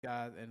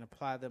God, and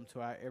apply them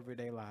to our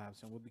everyday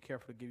lives. And we'll be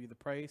careful to give you the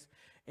praise.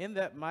 In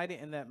that mighty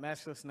and that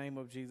matchless name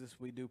of Jesus,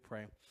 we do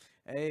pray.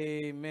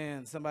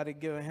 Amen. Somebody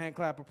give a hand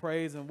clap of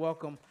praise and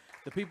welcome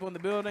the people in the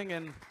building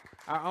and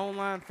our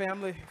online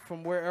family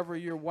from wherever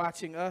you're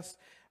watching us.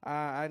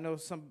 I know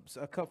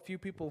few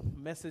people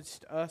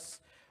messaged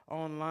us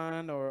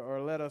online or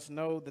let us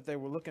know that they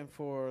were looking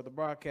for the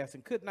broadcast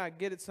and could not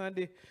get it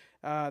Sunday.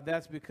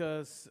 That's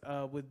because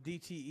with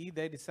DTE,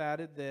 they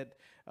decided that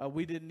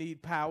we didn't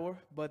need power,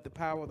 but the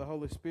power of the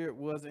Holy Spirit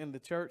was in the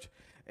church.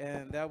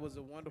 And that was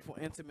a wonderful,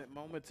 intimate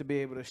moment to be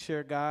able to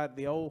share God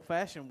the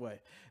old-fashioned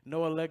way.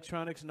 No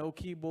electronics, no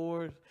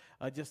keyboard,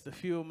 just a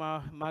few of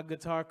my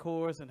guitar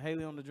chords and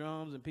Haley on the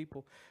drums and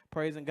people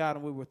praising God.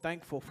 And we were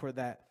thankful for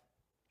that.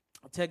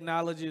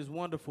 Technology is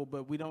wonderful,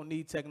 but we don't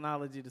need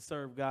technology to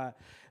serve God.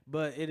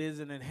 But it is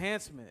an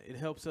enhancement. It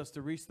helps us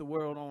to reach the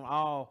world on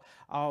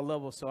all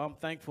levels. So I'm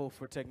thankful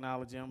for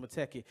technology. I'm a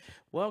techie.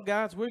 Well,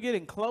 guys, we're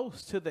getting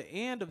close to the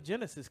end of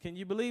Genesis. Can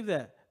you believe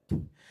that?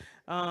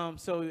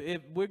 So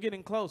if we're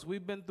getting close,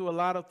 we've been through a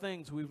lot of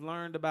things. We've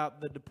learned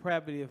about the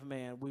depravity of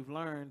man. We've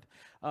learned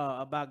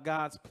about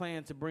God's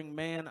plan to bring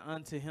man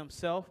unto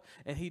himself.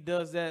 And he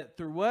does that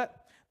through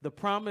what? The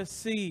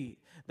promised seed.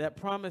 That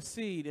promised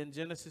seed in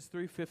Genesis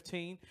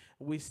 3:15,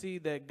 we see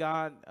that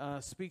God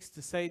speaks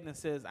to Satan and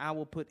says, I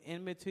will put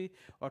enmity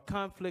or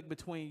conflict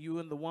between you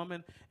and the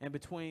woman and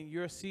between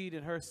your seed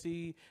and her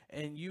seed,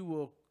 and you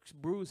will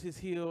bruise his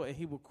heel and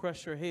he will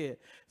crush her head.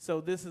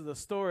 So this is a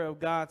story of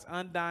God's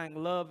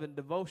undying love and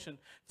devotion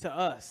to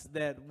us,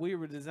 that we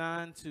were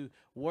designed to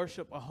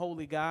worship a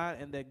holy God,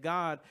 and that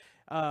God,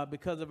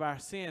 because of our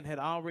sin, had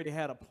already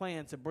had a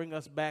plan to bring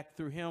us back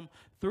through him,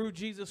 through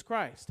Jesus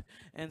Christ.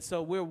 And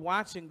so we're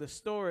watching the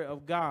story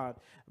of God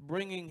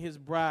bringing his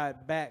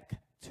bride back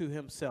to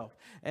himself.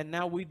 And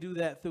now we do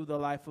that through the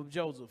life of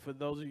Joseph. For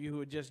those of you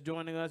who are just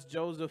joining us,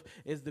 Joseph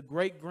is the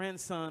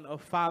great-grandson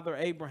of Father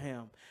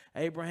Abraham.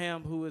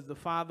 Abraham, who is the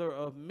father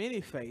of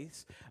many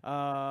faiths.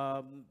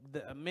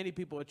 Many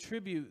people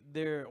attribute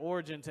their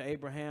origin to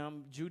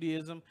Abraham.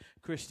 Judaism,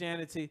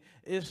 Christianity,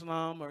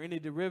 Islam, or any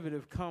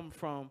derivative come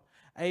from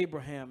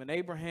Abraham. And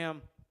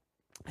Abraham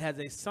has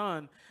a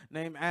son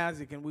named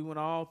Isaac, and we went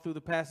all through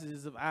the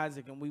passages of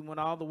Isaac, and we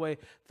went all the way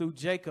through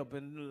Jacob.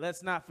 And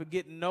let's not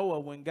forget Noah,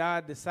 when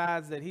God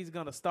decides that he's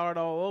going to start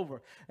all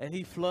over, and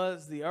he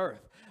floods the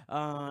earth,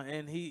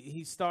 and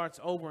he starts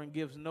over and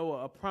gives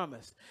Noah a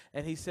promise,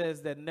 and he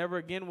says that never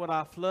again will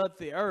I flood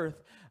the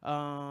earth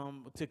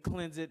to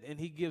cleanse it, and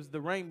he gives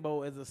the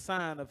rainbow as a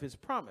sign of his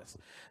promise.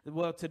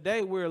 Well,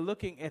 today we're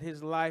looking at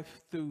his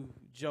life through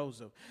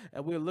Joseph,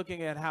 and we're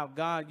looking at how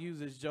God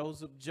uses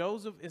Joseph.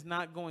 Joseph is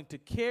not going to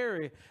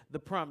carry the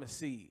promised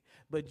seed,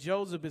 but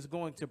Joseph is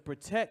going to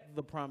protect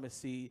the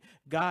promised seed.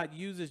 God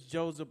uses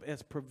Joseph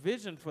as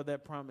provision for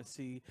that promised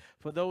seed.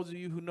 For those of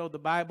you who know the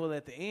Bible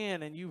at the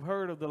end, and you've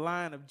heard of the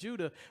Lion of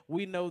Judah,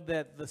 we know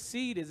that the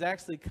seed is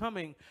actually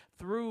coming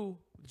through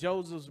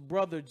Joseph's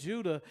brother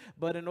Judah,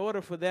 but in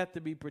order for that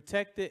to be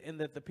protected and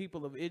that the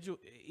people of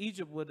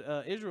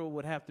Israel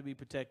would have to be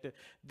protected,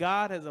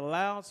 God has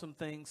allowed some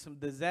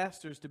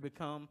disasters to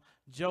become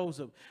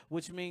Joseph,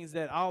 which means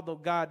that although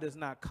God does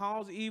not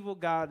cause evil,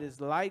 God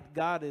is light,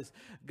 God is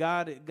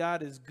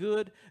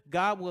good,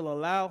 God will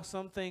allow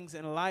some things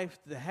in life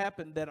to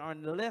happen that are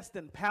less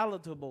than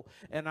palatable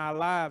in our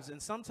lives.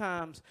 And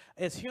sometimes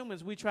as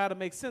humans, we try to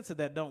make sense of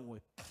that, don't we?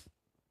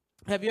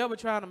 Have you ever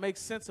tried to make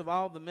sense of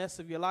all the mess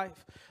of your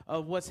life,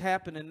 of what's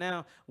happening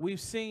now? We've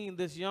seen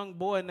this young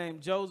boy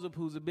named Joseph,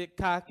 who's a bit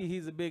cocky.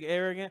 He's a bit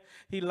arrogant.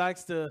 He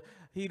likes to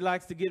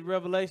get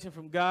revelation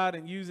from God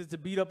and use it to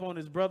beat up on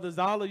his brothers.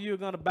 All of you are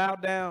going to bow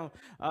down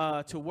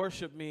to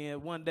worship me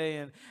one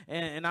day.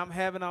 And I'm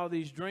having all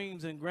these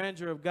dreams and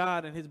grandeur of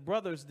God, and his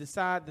brothers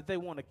decide that they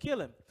want to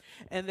kill him.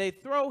 And they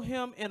throw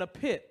him in a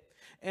pit.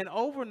 And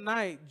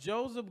overnight,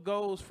 Joseph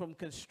goes from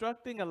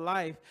constructing a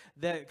life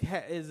that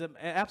is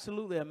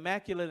absolutely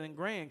immaculate and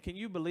grand. Can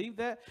you believe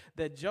that?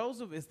 That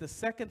Joseph is the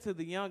second to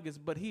the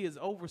youngest, but he is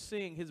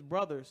overseeing his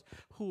brothers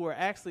who are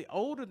actually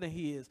older than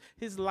he is.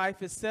 His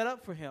life is set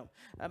up for him.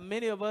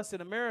 Many of us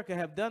in America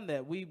have done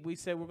that. We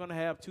say we're going to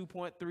have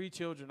 2.3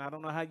 children. I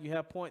don't know how you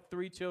have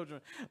 0.3 children,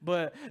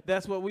 but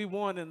that's what we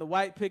want, in the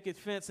white picket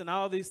fence and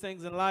all these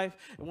things in life.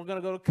 And we're going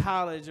to go to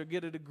college or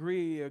get a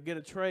degree or get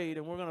a trade,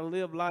 and we're going to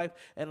live life,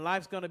 and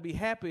life's going to be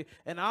happy.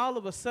 And all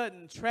of a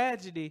sudden,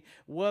 tragedy,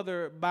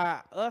 whether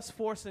by us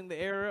forcing the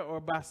error or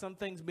by some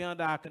things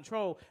beyond our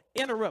control,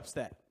 interrupts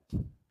that.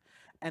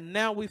 And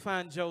now we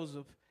find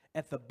Joseph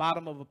at the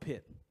bottom of a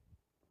pit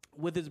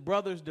with his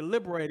brothers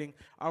deliberating,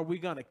 are we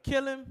going to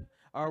kill him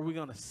or are we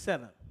going to sell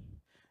him?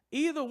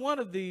 Either one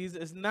of these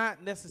is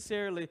not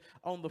necessarily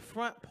on the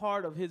front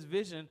part of his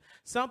vision,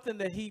 something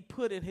that he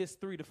put in his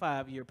 3 to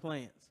 5 year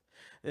plans.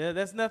 Yeah,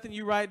 that's nothing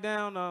you write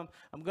down.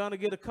 I'm gonna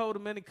get a coat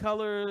of many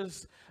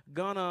colors.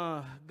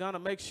 Gonna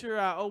make sure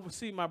I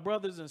oversee my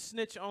brothers and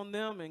snitch on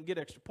them and get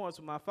extra points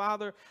with my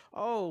father.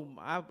 Oh,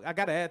 I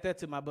gotta add that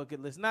to my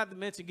bucket list. Not to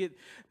mention get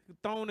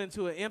thrown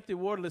into an empty,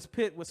 waterless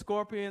pit with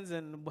scorpions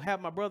and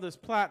have my brothers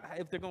plot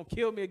if they're gonna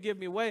kill me or give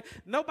me away.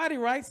 Nobody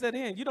writes that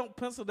in. You don't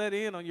pencil that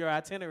in on your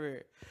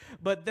itinerary.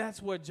 But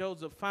that's where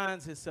Joseph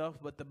finds himself.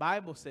 But the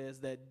Bible says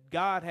that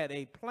God had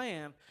a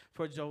plan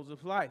for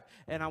Joseph's life,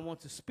 and I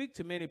want to speak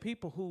to many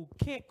people who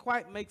can't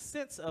quite make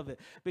sense of it,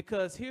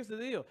 because here's the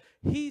deal.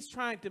 He's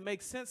trying to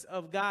make sense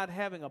of God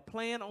having a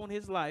plan on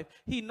his life.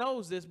 He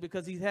knows this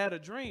because he's had a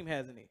dream,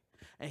 hasn't he?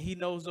 And he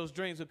knows those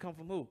dreams will come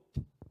from who?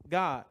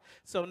 God.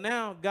 So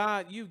now,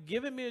 God, you've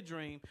given me a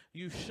dream.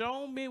 You've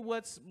shown me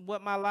what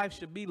my life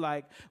should be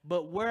like,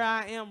 but where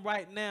I am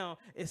right now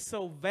is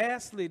so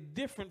vastly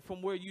different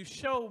from where you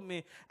showed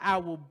me I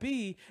will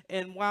be.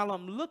 And while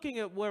I'm looking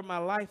at where my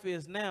life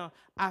is now,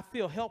 I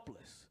feel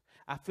helpless.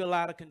 I feel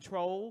out of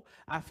control.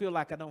 I feel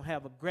like I don't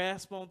have a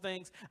grasp on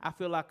things. I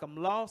feel like I'm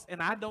lost,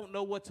 and I don't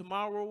know what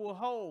tomorrow will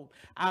hold.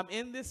 I'm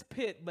in this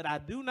pit, but I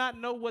do not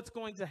know what's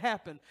going to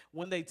happen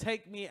when they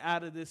take me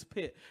out of this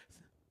pit.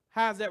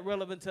 How is that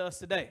relevant to us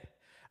today?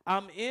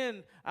 I'm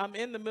in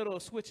the middle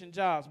of switching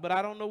jobs, but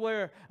I don't know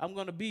where I'm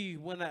going to be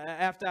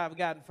after I've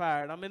gotten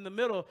fired. I'm in the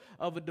middle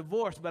of a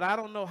divorce, but I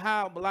don't know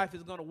how my life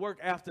is going to work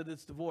after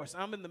this divorce.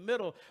 I'm in the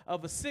middle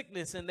of a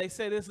sickness, and they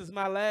say this is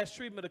my last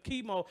treatment of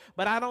chemo,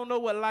 but I don't know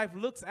what life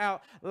looks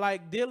out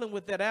like dealing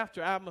with that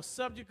after. I'm a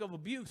subject of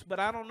abuse, but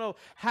I don't know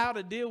how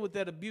to deal with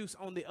that abuse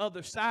on the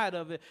other side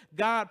of it.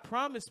 God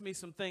promised me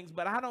some things,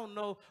 but I don't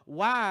know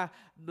why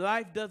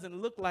life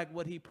doesn't look like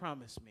what he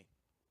promised me.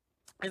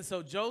 And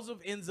so Joseph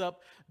ends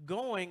up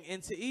going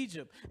into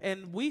Egypt.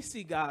 And we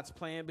see God's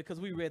plan because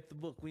we read the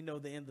book. We know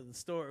the end of the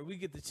story. We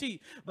get to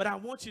cheat. But I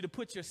want you to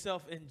put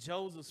yourself in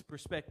Joseph's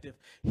perspective.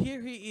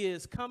 Here he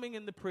is coming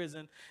into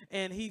prison,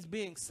 and he's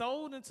being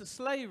sold into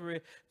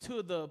slavery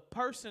to the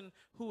person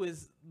who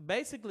is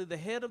basically the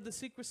head of the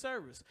Secret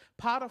Service.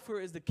 Potiphar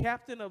is the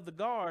captain of the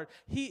guard.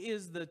 He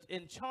is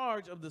in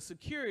charge of the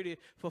security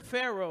for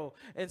Pharaoh.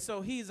 And so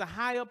he's a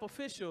high up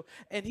official.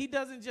 And he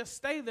doesn't just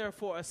stay there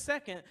for a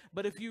second,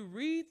 but if you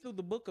read through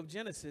the book of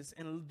Genesis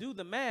and do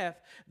the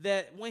math,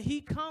 that when he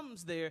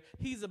comes there,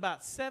 he's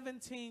about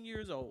 17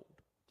 years old.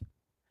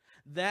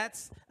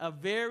 That's a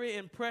very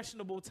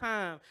impressionable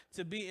time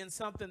to be in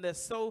something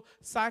that's so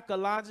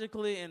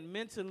psychologically and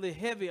mentally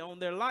heavy on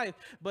their life.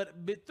 But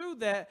through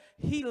that,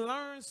 he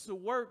learns to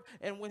work.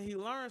 And when he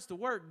learns to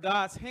work,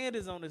 God's hand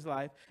is on his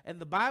life. And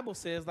the Bible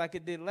says, like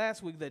it did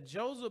last week, that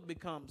Joseph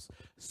becomes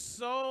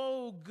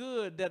so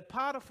good that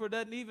Potiphar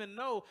doesn't even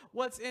know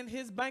what's in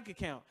his bank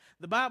account.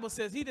 The Bible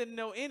says he didn't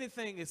know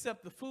anything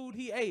except the food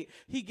he ate.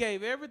 He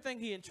gave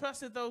everything. He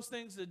entrusted those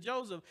things to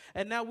Joseph.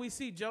 And now we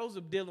see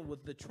Joseph dealing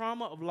with the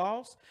trauma of loss,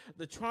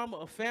 the trauma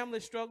of family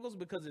struggles,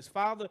 because his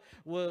father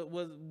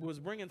was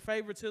bringing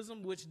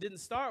favoritism, which didn't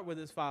start with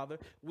his father.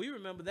 We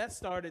remember that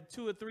started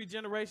 2 or 3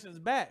 generations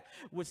back,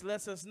 which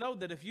lets us know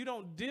that if you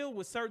don't deal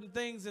with certain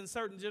things in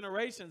certain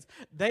generations,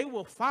 they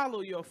will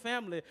follow your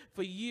family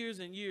for years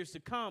and years to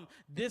come.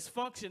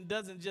 Dysfunction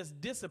doesn't just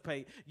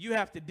dissipate. You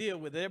have to deal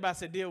with it. Everybody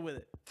say deal with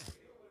it.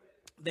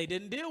 They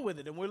didn't deal with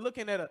it, and we're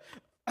looking at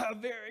a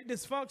very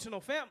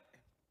dysfunctional family.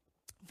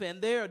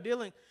 And they are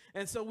dealing,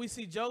 and so we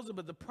see Joseph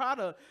as the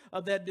product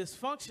of that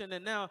dysfunction.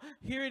 And now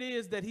here it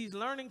is that he's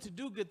learning to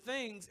do good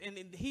things, and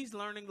he's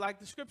learning, like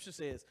the scripture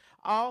says,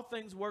 all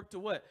things work to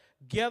what?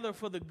 Gather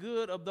for the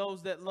good of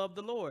those that love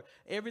the Lord.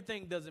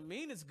 Everything doesn't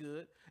mean it's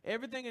good.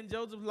 Everything in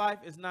Joseph's life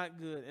is not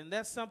good. And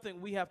that's something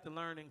we have to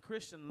learn in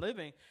Christian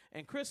living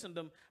and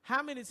Christendom.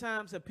 How many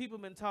times have people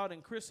been taught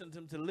in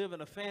Christendom to live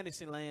in a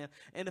fantasy land?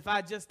 And if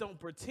I just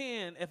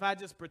pretend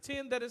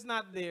that it's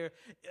not there,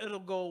 it'll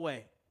go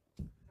away.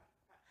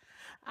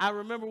 I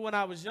remember when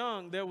I was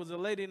young, there was a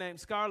lady named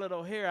Scarlett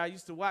O'Hara. I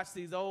used to watch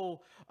these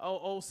old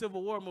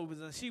Civil War movies,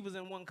 and she was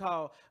in one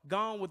called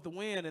Gone with the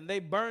Wind, and they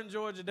burned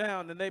Georgia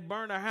down, and they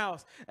burned her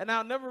house. And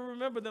I'll never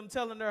remember them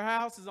telling their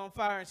house is on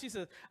fire, and she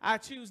says, I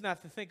choose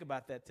not to think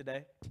about that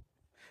today.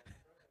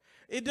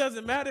 It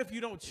doesn't matter if you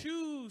don't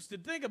choose to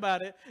think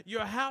about it,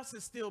 your house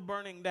is still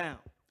burning down.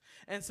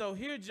 And so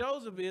here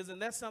Joseph is,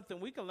 and that's something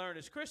we can learn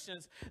as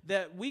Christians,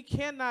 that we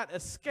cannot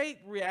escape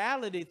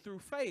reality through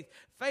faith.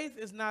 Faith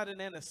is not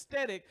an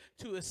anesthetic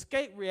to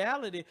escape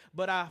reality,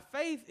 but our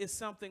faith is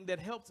something that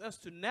helps us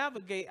to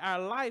navigate our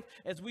life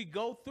as we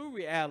go through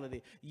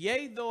reality.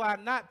 Yea, though I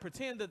not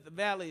pretend that the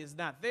valley is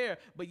not there,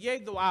 but yea,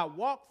 though I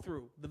walk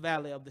through the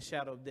valley of the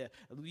shadow of death.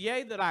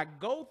 Yea, that I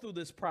go through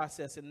this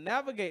process and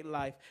navigate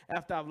life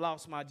after I've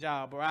lost my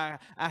job, or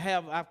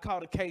I've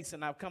caught a case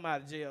and I've come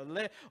out of jail,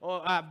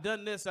 or I've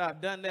done this, or I've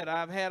done that,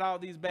 I've had all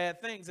these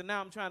bad things, and now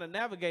I'm trying to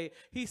navigate.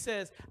 He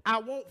says, I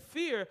won't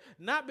fear,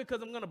 not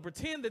because I'm going to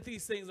pretend that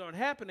these things aren't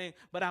happening,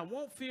 but I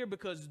won't fear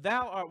because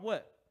thou art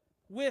what?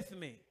 With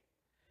me.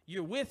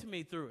 You're with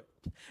me through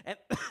it.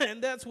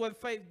 And that's what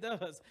faith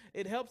does.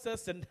 It helps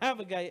us to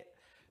navigate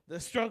the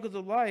struggles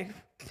of life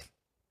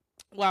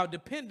while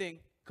depending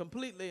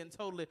completely and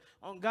totally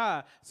on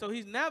God. So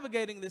he's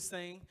navigating this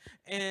thing,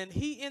 and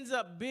he ends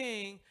up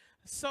being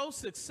so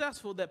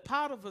successful that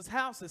Potiphar's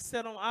house is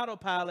set on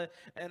autopilot,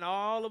 and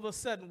all of a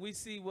sudden we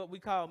see what we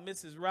call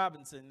Mrs.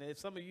 Robinson. If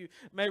some of you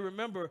may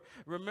remember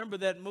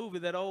that movie,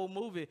 that old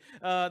movie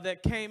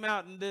that came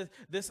out, and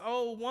this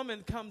old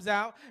woman comes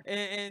out,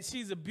 and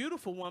she's a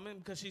beautiful woman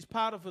because she's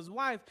Potiphar's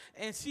wife,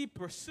 and she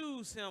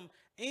pursues him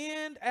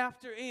end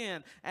after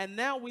end. And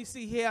now we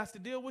see he has to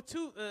deal with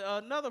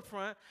another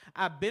front.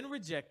 I've been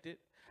rejected.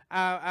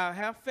 I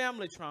have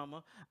family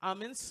trauma.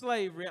 I'm in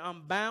slavery.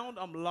 I'm bound.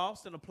 I'm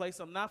lost in a place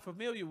I'm not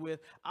familiar with.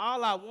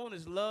 All I want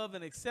is love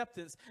and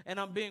acceptance, and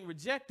I'm being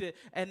rejected.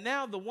 And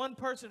now the one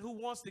person who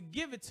wants to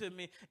give it to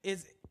me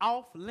is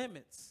off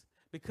limits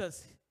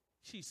because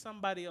she's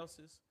somebody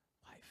else's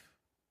wife.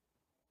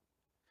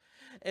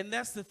 And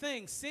that's the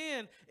thing.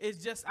 Sin is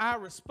just our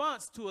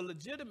response to a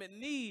legitimate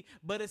need,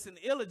 but it's an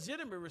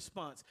illegitimate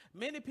response.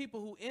 Many people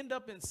who end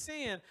up in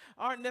sin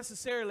aren't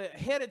necessarily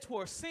headed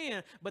towards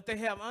sin, but they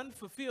have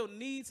unfulfilled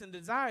needs and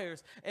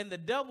desires, and the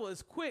devil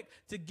is quick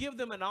to give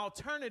them an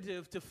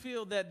alternative to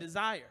fill that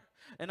desire.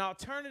 An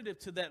alternative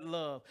to that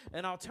love,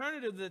 an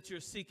alternative that you're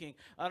seeking,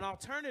 an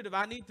alternative.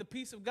 I need the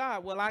peace of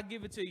God. Well, I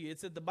give it to you.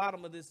 It's at the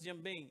bottom of this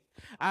Jim Beam.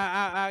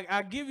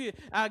 I give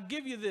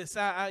you this.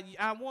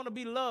 I want to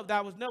be loved.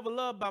 I was never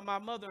loved by my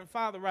mother and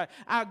father, right?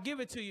 I'll give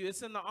it to you.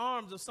 It's in the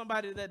arms of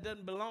somebody that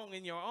doesn't belong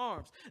in your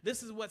arms.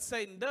 This is what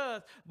Satan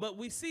does, but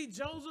we see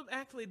Joseph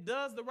actually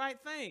does the right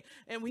thing,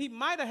 and he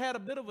might have had a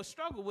bit of a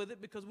struggle with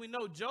it because we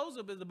know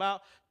Joseph is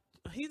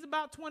he's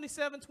about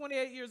 27,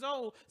 28 years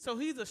old, so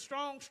he's a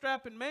strong,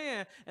 strapping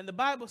man, and the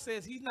Bible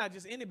says he's not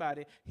just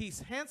anybody. He's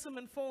handsome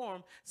in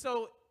form,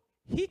 so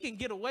he can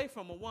get away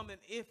from a woman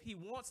if he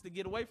wants to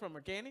get away from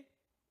her, can he?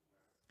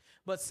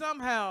 But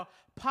somehow,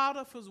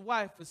 Potiphar's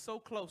wife is so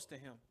close to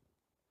him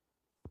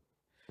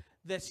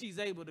that she's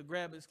able to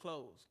grab his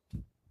clothes.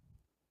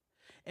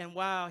 And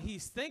while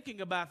he's thinking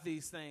about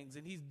these things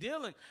and he's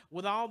dealing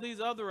with all these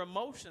other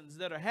emotions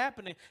that are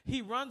happening,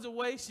 he runs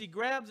away. She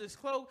grabs his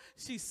cloak.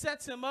 She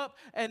sets him up.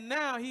 And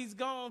now he's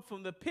gone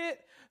from the pit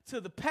to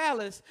the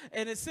palace.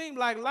 And it seemed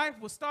like life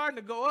was starting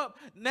to go up.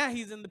 Now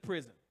he's in the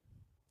prison.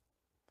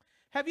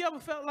 Have you ever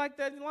felt like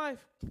that in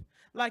life?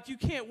 Like you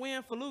can't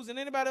win for losing.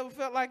 Anybody ever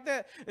felt like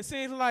that? It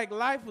seems like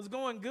life was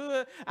going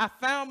good. I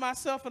found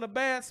myself in a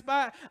bad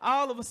spot.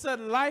 All of a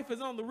sudden, life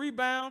is on the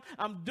rebound.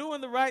 I'm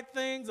doing the right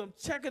things. I'm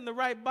checking the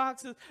right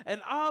boxes.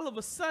 And all of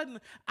a sudden,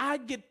 I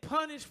get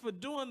punished for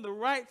doing the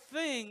right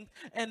thing.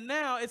 And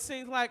now it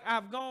seems like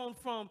I've gone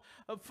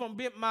from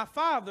being my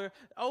father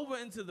over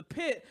into the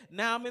pit.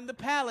 Now I'm in the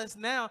palace.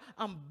 Now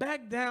I'm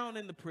back down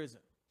in the prison.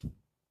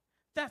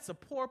 That's a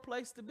poor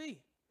place to be.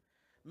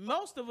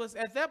 Most of us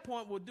at that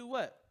point would do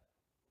what?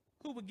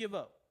 Who would give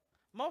up?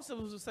 Most of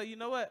us would say, you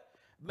know what?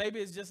 Maybe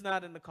it's just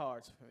not in the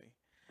cards for me.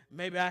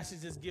 Maybe I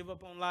should just give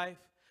up on life.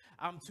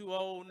 I'm too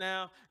old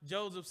now.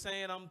 Joseph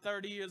saying I'm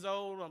 30 years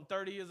old. I'm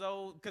 30 years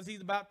old because he's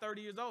about 30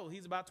 years old.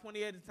 He's about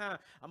 28 at the time.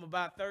 I'm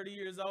about 30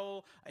 years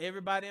old.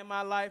 Everybody in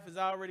my life has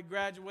already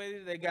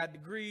graduated. They got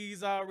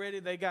degrees already.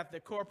 They got their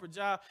corporate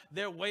job.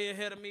 They're way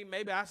ahead of me.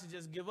 Maybe I should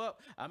just give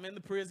up. I'm in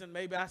the prison.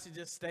 Maybe I should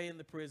just stay in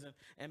the prison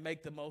and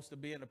make the most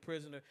of being a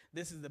prisoner.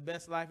 This is the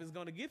best life it's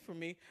going to get for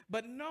me.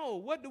 But no,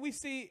 what do we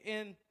see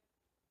in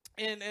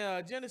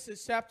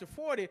Genesis chapter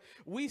 40,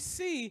 we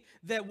see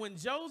that when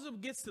Joseph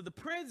gets to the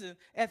prison,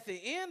 at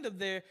the end of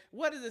there,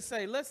 what does it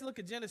say? Let's look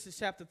at Genesis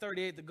chapter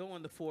 38 to go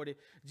into 40.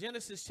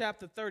 Genesis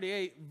chapter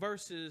 38,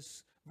 verse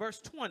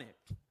 20.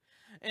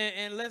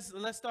 And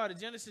let's start at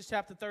Genesis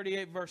chapter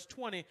 38, verse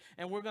 20,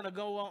 and we're going to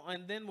go on,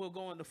 and then we'll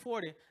go into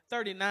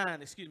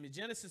 39,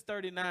 Genesis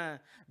 39,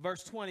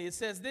 verse 20. It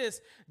says this: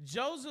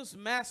 Joseph's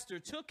master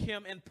took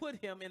him and put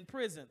him in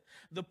prison,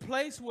 the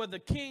place where the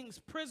king's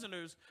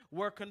prisoners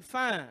were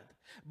confined.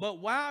 But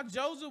while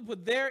Joseph was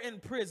there in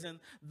prison,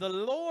 the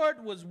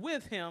Lord was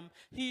with him.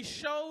 He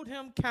showed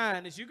him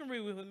kindness. You can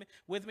read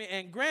with me,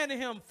 and granted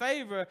him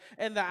favor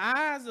in the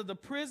eyes of the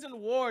prison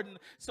warden.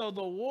 So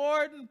the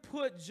warden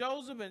put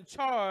Joseph in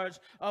charge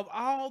of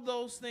all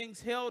those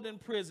things held in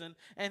prison,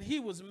 and he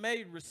was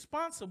made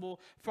responsible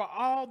for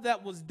all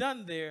that was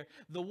done there.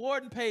 The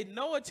warden paid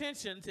no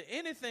attention to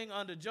anything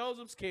under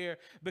Joseph's care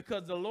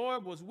because the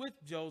Lord was with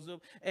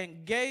Joseph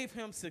and gave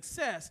him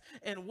success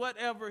in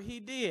whatever he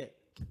did.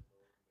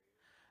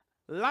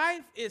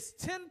 Life is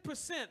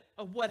 10%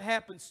 of what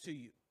happens to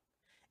you.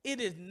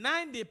 It is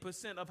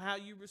 90% of how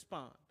you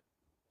respond.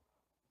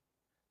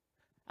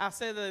 I'll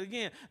say that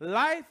again.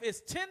 Life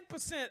is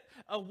 10%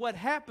 of what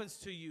happens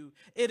to you.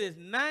 It is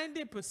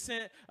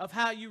 90% of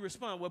how you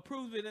respond. Well,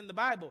 prove it in the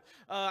Bible.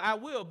 I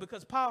will,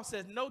 because Paul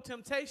says no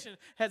temptation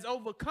has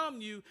overcome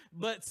you,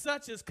 but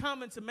such is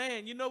common to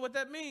man. You know what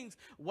that means?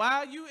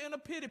 While you're in a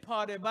pity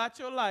party about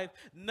your life,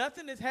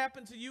 nothing has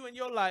happened to you in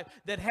your life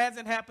that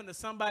hasn't happened to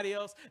somebody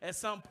else at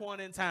some point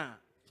in time.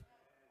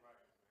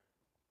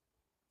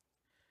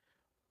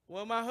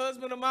 Well, my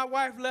husband or my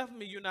wife left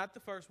me. You're not the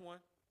first one.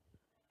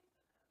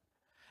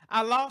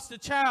 I lost a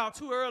child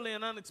too early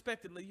and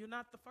unexpectedly. You're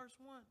not the first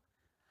one.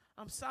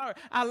 I'm sorry.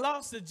 I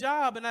lost a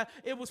job and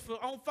it was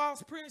on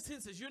false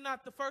pretenses. You're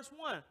not the first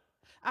one.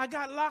 I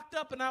got locked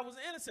up and I was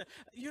innocent.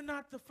 You're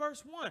not the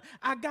first one.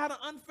 I got an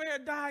unfair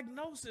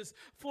diagnosis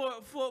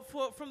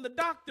from the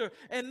doctor,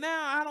 and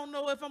now I don't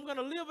know if I'm going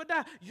to live or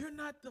die. You're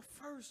not the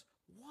first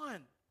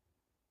one.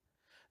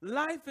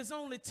 Life is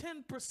only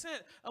 10%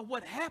 of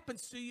what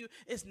happens to you.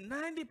 It's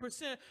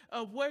 90%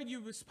 of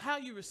how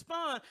you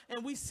respond.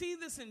 And we see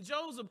this in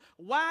Joseph.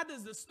 Why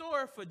does the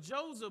story for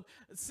Joseph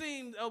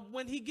seem,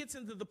 when he gets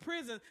into the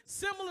prison,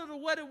 similar to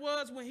what it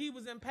was when he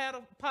was in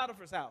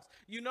Potiphar's house?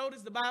 You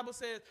notice the Bible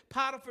says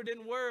Potiphar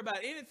didn't worry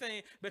about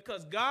anything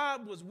because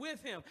God was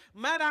with him.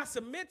 Might I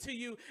submit to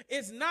you,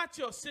 it's not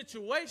your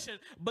situation,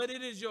 but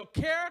it is your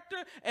character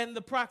and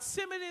the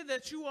proximity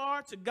that you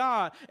are to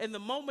God in the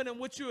moment in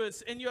which you're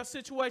in your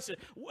situation.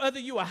 Whether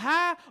you are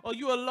high or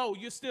you are low,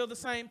 you're still the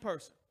same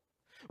person.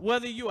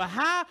 Whether you are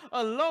high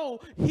or low,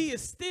 he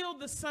is still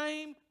the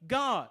same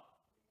God.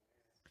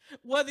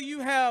 Whether you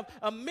have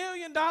 $1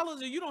 million or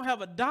you don't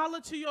have a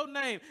dollar to your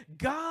name,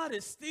 God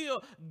is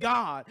still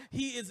God.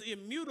 He is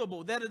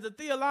immutable. That is a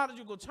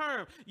theological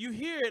term. You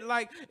hear it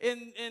like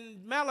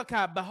in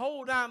Malachi,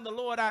 behold, I am the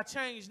Lord, I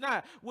change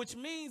not, which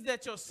means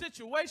that your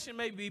situation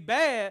may be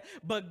bad,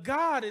 but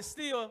God is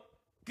still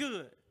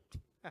good.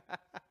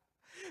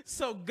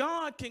 So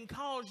God can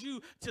cause you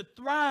to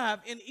thrive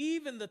in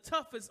even the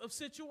toughest of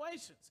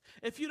situations.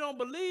 If you don't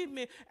believe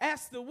me,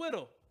 ask the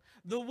widow.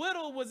 The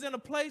widow was in a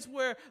place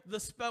where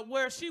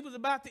she was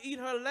about to eat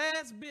her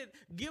last bit,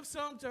 give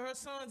some to her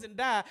sons and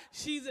die.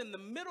 She's in the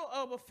middle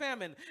of a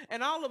famine.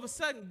 And all of a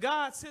sudden,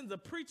 God sends a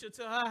preacher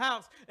to her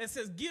house and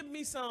says, give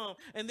me some,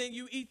 and then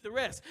you eat the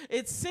rest.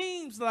 It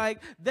seems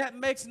like that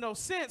makes no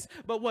sense,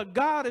 but what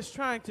God is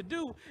trying to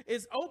do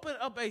is open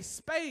up a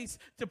space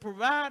to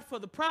provide for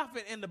the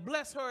prophet and to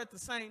bless her at the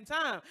same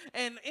time.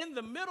 And in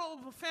the middle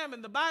of a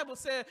famine, the Bible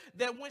said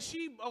that when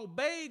she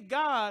obeyed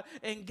God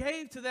and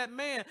gave to that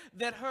man,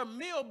 that her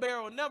meal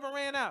barrel never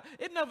ran out.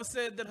 It never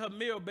said that her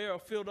meal barrel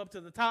filled up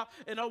to the top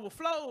and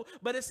overflowed,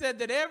 but it said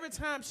that every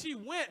time she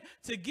went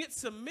to get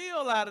some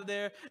meal out of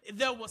there,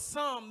 there was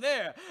some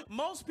there.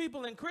 Most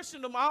people in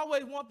Christendom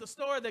always want the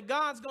story that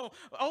God's going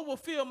to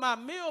overfill my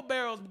meal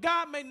barrels.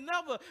 God may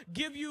never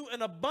give you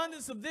an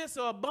abundance of this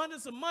or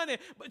abundance of money,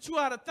 but you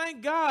ought to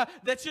thank God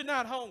that you're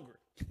not hungry.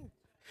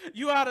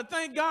 You ought to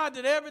thank God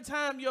that every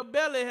time your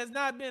belly has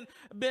not been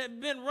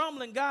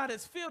rumbling, God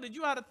has filled it.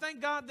 You ought to thank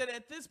God that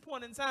at this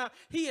point in time,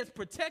 he has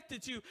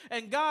protected you.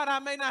 And God, I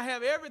may not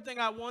have everything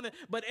I wanted,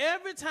 but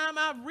every time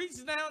I've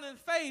reached down in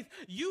faith,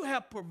 you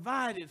have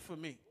provided for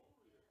me.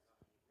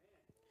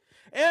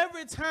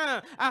 Every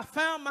time I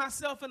found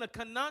myself in a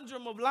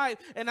conundrum of life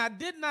and I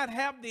did not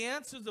have the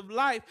answers of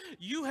life,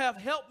 you have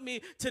helped me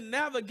to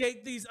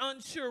navigate these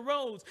unsure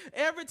roads.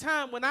 Every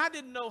time when I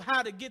didn't know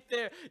how to get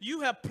there,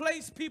 you have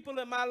placed people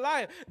in my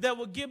life that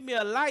will give me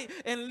a light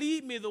and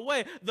lead me the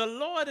way. The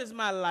Lord is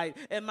my light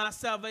and my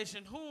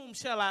salvation. Whom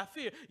shall I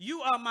fear?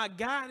 You are my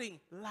guiding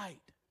light.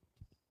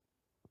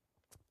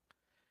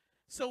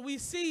 So we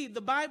see the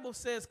Bible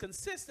says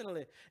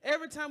consistently,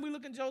 every time we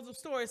look in Joseph's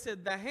story, it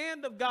said the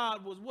hand of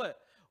God was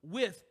what?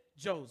 With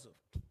Joseph.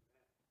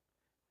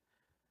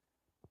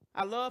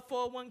 I love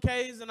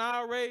 401ks and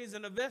IRAs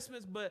and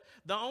investments, but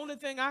the only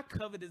thing I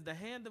covet is the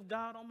hand of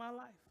God on my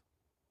life.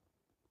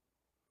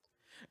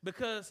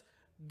 Because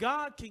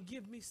God can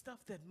give me stuff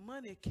that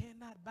money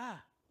cannot buy.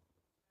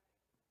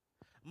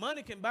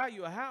 Money can buy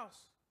you a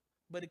house,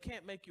 but it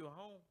can't make you a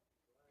home.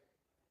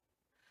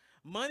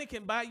 Money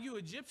can buy you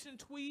Egyptian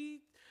tweed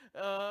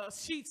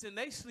sheets, and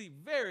they sleep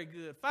very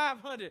good.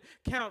 500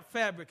 count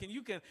fabric, and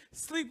you can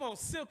sleep on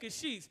silky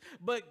sheets.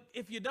 But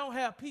if you don't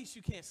have peace,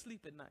 you can't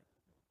sleep at night.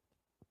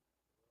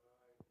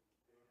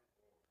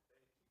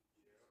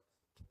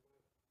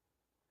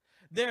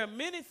 There are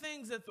many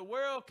things that the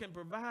world can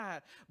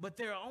provide, but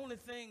there are only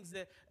things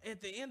that, at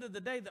the end of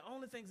the day, the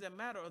only things that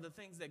matter are the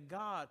things that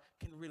God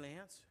can really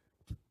answer.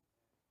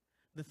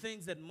 The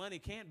things that money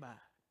can't buy.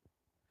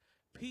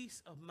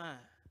 Peace of mind.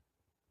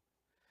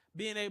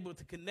 Being able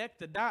to connect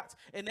the dots.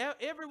 And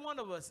every one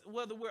of us,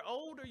 whether we're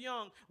old or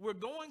young, we're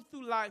going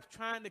through life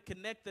trying to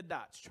connect the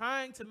dots,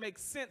 trying to make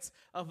sense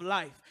of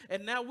life.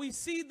 And now we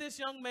see this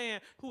young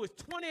man who is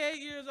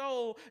 28 years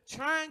old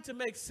trying to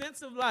make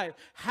sense of life.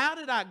 How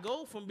did I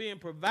go from being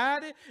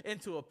provided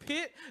into a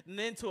pit and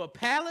into a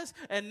palace,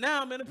 and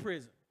now I'm in a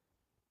prison?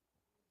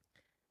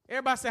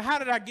 Everybody say, how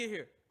did I get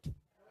here?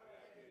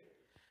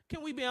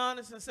 Can we be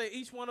honest and say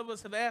each one of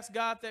us have asked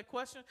God that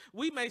question?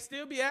 We may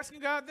still be asking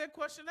God that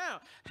question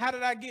now. How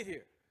did I get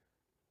here?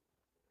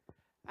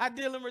 I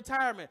deal in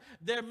retirement.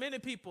 There are many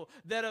people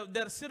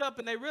that sit up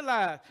and they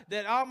realize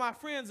that all my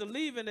friends are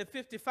leaving at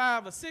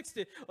 55 or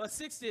 60 or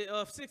 60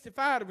 or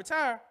 65 to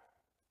retire.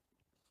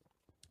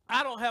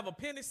 I don't have a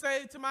penny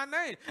saved to my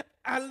name.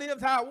 I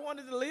lived how I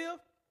wanted to live,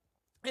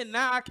 and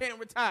now I can't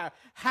retire.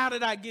 How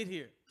did I get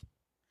here?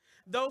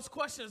 Those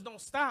questions don't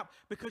stop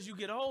because you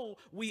get old.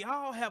 We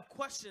all have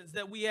questions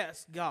that we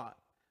ask God.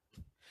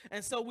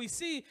 And so we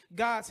see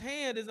God's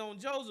hand is on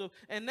Joseph.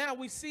 And now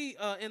we see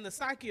in the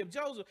psyche of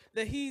Joseph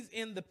that he's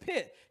in the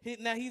pit.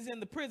 Now he's in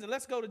the prison.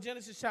 Let's go to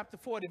Genesis chapter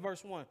 40,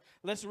 verse 1.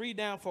 Let's read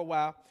down for a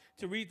while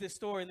to read this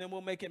story, and then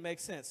we'll make it make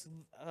sense.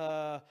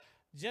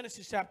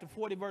 Genesis chapter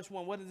 40, verse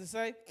 1. What does it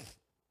say?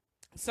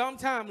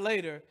 Sometime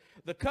later,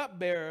 the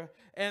cupbearer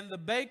and the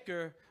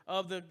baker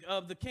of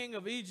the king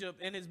of Egypt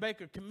and his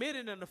baker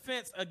committed an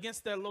offense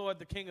against their lord,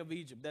 the king of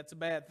Egypt. That's a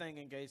bad thing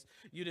in case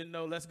you didn't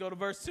know. Let's go to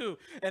verse 2.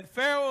 And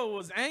Pharaoh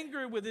was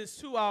angry with his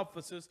two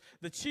officers,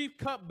 the chief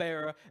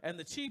cupbearer and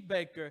the chief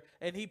baker,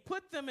 and he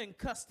put them in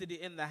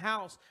custody in the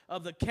house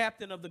of the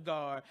captain of the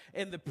guard,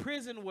 in the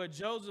prison where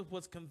Joseph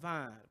was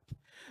confined.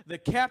 The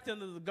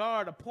captain of the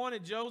guard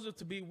appointed Joseph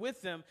to be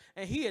with them,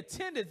 and he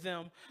attended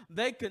them.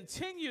 They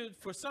continued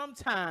for some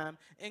time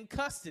in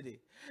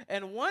custody.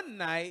 And one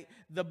night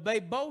they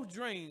both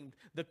dreamed,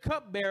 the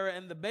cupbearer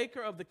and the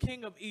baker of the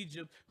king of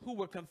Egypt, who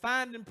were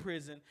confined in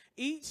prison,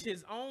 each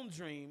his own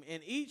dream,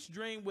 and each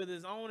dreamed with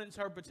his own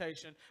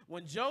interpretation.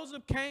 When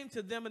Joseph came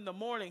to them in the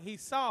morning, he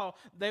saw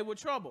they were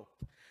troubled.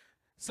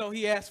 So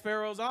he asked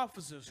Pharaoh's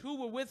officers, who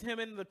were with him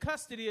in the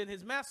custody in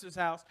his master's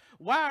house,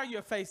 why are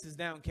your faces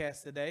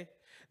downcast today?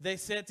 They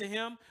said to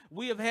him,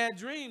 we have had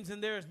dreams,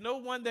 and there is no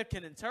one that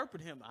can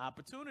interpret him.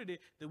 Opportunity.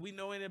 Do we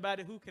know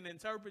anybody who can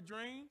interpret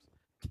dreams?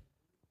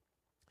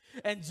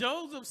 And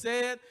Joseph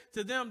said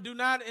to them, do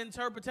not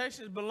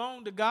interpretations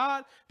belong to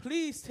God?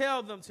 Please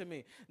tell them to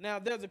me. Now,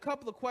 there's a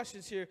couple of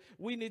questions here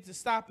we need to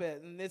stop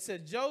at. And it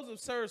says, Joseph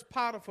serves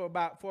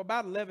Potiphar for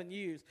about 11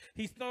 years.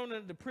 He's thrown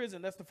into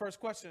prison. That's the first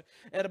question.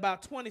 At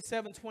about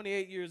 27,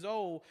 28 years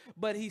old.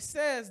 But he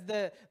says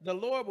that the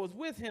Lord was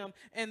with him.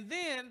 And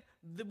then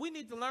we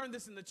need to learn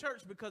this in the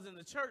church, because in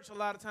the church, a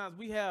lot of times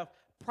we have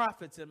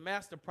prophets and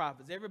master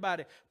prophets,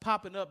 everybody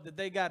popping up that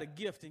they got a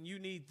gift and you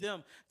need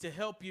them to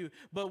help you.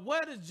 But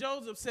where does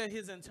Joseph say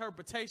his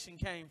interpretation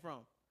came from?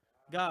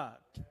 God.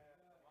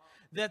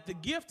 That the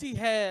gift he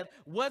had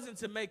wasn't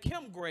to make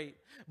him great,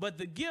 but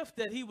the gift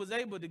that he was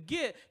able to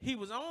get, he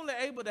was only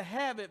able to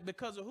have it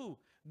because of who?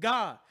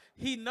 God.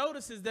 He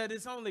notices that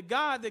it's only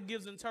God that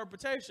gives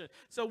interpretation.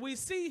 So we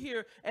see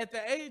here at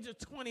the age of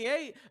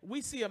 28,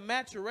 we see a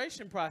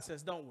maturation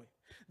process, don't we?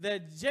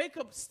 That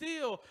Jacob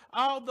still,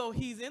 although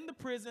he's in the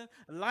prison,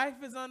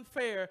 life is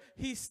unfair,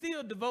 he's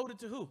still devoted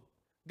to who?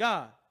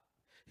 God.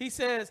 He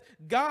says,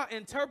 God,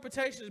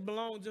 interpretations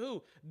belong to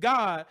who?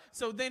 God.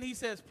 So then he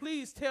says,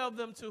 please tell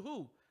them to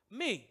who?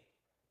 Me.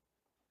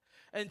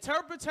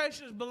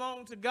 Interpretations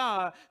belong to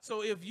God.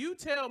 So if you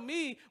tell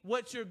me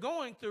what you're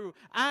going through,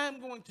 I'm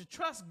going to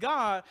trust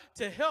God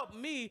to help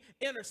me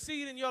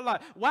intercede in your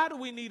life. Why do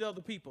we need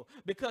other people?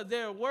 Because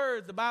there are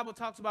words, the Bible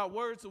talks about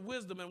words of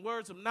wisdom and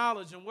words of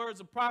knowledge and words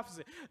of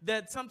prophecy,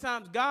 that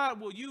sometimes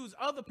God will use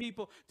other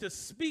people to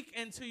speak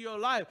into your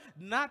life,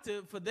 not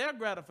for their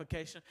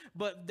gratification,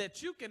 but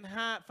that you can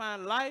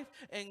find life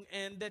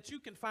and that you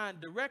can find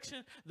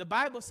direction. The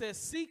Bible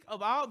says, seek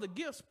of all the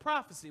gifts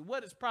prophecy.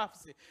 What is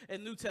prophecy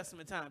in New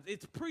Testament times?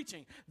 It's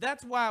preaching.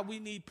 That's why we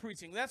need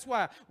preaching. That's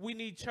why we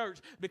need church,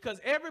 because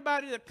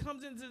everybody that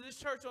comes into this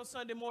church on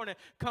Sunday morning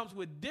comes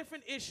with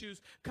different issues,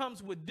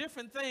 comes with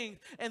different things,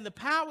 and the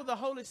power of the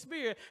Holy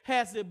Spirit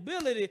has the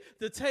ability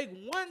to take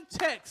one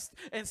text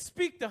and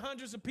speak to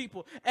hundreds of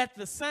people at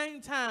the same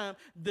time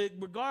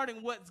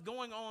regarding what's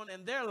going on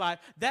in their life.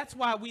 That's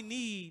why we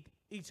need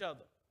each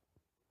other.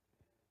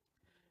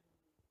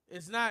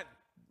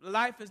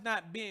 Life is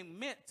not being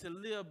meant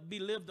to be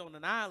lived on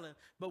an island,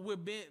 but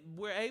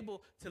we're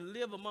able to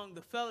live among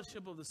the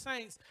fellowship of the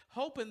saints,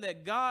 hoping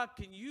that God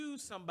can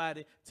use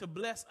somebody to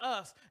bless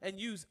us and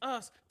use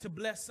us to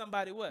bless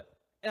somebody what?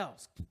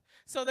 Else.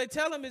 So they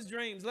tell him his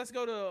dreams. Let's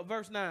go to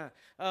verse 9.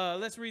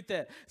 Let's read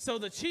that. So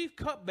the chief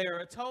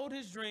cupbearer told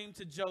his dream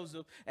to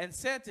Joseph and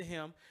said to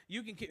him,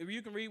 you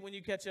can read when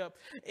you catch up.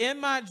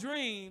 In my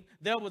dream,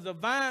 there was a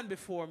vine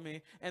before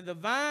me, and the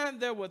vine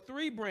there were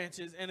 3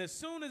 branches, and as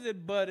soon as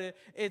it budded,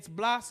 its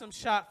blossoms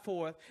shot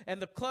forth,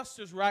 and the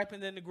clusters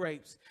ripened into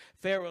grapes.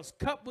 Pharaoh's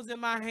cup was in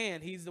my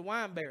hand. He's the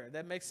wine bearer.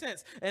 That makes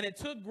sense. And it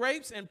took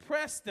grapes and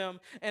pressed them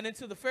and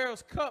into the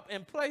Pharaoh's cup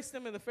and placed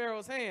them in the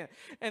Pharaoh's hand.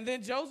 And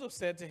then Joseph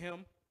said to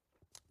him,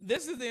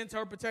 this is the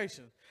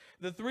interpretation.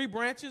 The 3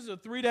 branches are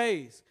 3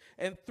 days.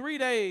 And 3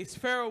 days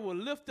Pharaoh will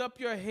lift up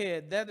your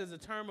head. That is a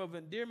term of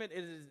endearment.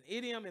 It is an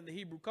idiom in the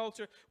Hebrew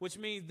culture, which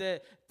means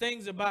that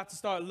things are about to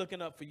start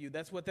looking up for you.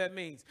 That's what that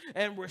means.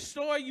 And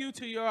restore you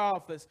to your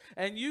office.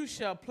 And you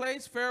shall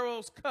place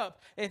Pharaoh's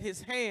cup in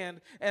his hand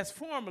as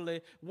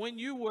formerly when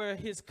you were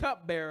his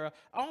cupbearer.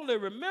 Only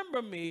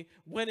remember me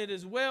when it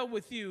is well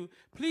with you.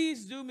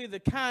 Please do me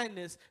the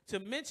kindness to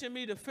mention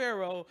me to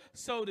Pharaoh,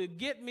 so to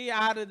get me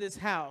out of this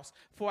house.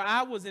 For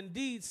I was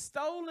indeed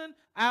stolen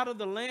out of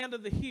the land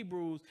of the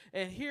Hebrews,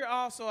 and here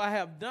also I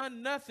have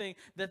done nothing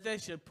that they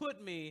should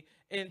put me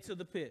into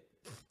the pit.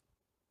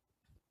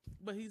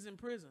 But he's in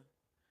prison.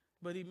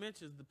 But he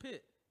mentions the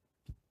pit.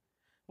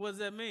 What does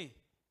that mean?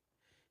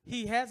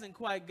 He hasn't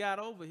quite got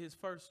over his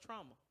first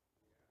trauma.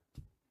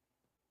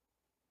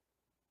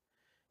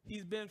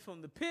 He's been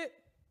from the pit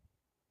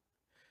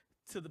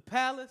to the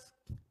palace.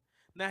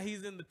 Now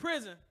he's in the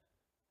prison,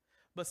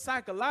 but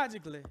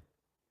psychologically,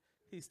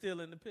 he's still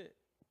in the pit.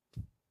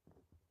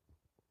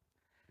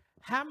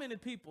 How many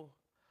people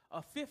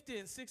are 50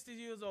 and 60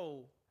 years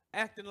old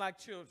acting like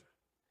children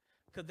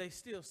because they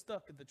still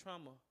stuck in the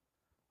trauma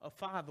of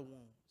father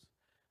wounds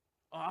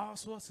or all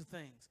sorts of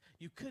things?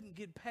 You couldn't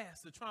get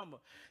past the trauma.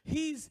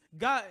 He's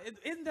God.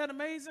 Isn't that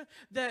amazing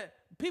that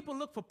people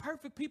look for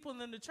perfect people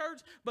in the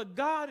church, but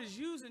God is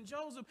using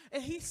Joseph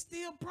and he's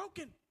still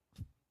broken?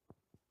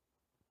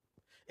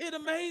 It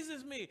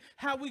amazes me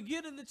how we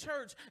get in the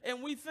church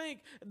and we think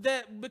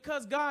that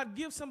because God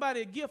gives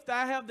somebody a gift,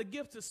 I have the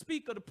gift to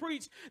speak or to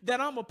preach, that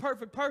I'm a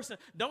perfect person.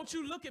 Don't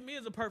you look at me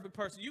as a perfect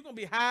person. You're going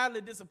to be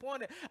highly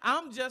disappointed.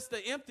 I'm just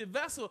an empty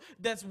vessel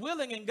that's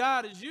willing and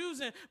God is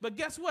using. But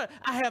guess what?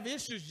 I have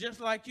issues just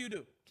like you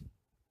do.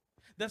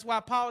 That's why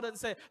Paul doesn't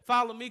say,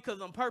 follow me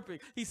because I'm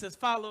perfect. He says,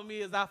 follow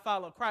me as I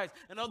follow Christ.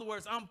 In other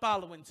words, I'm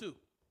following too.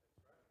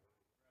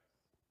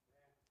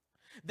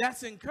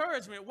 That's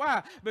encouragement.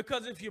 Why?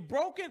 Because if you're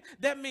broken,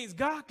 that means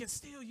God can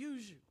still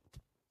use you.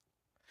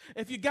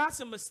 If you got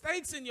some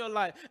mistakes in your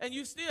life and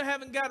you still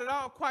haven't got it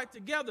all quite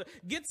together,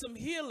 get some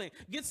healing,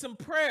 get some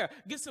prayer,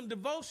 get some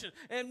devotion,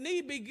 and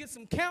need be, get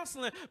some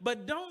counseling.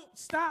 But don't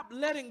stop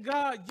letting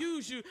God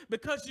use you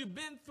because you've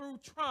been through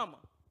trauma.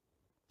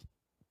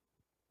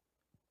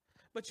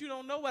 But you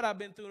don't know what I've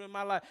been through in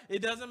my life.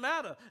 It doesn't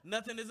matter.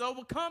 Nothing has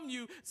overcome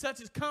you,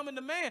 such as common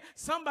to man.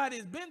 Somebody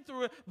has been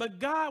through it, but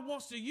God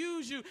wants to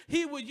use you.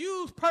 He will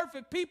use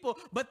perfect people,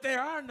 but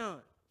there are none.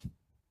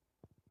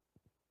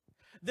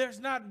 There's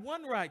not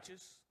one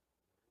righteous.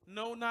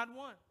 No, not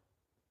one.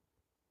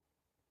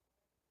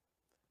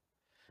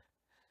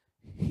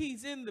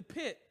 He's in the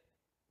pit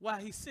while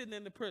he's sitting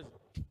in the prison.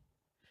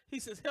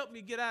 He says, help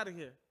me get out of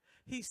here.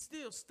 He's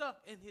still stuck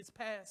in his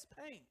past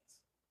pains.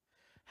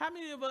 How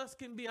many of us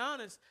can be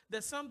honest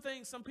that some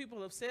things some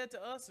people have said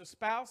to us or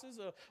spouses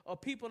or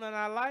people in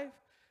our life,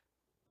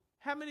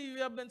 how many of you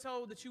have been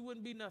told that you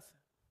wouldn't be nothing?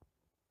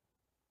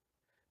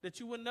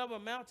 That you would never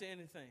amount to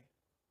anything?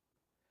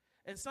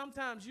 And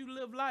sometimes you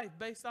live life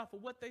based off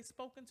of what they've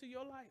spoken to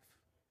your life.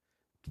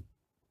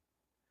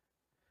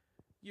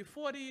 You're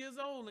 40 years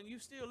old and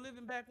you're still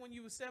living back when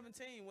you were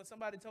 17 when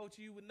somebody told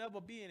you would never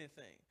be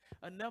anything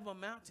or never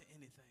amount to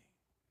anything.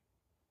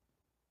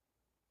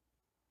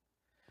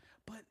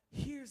 But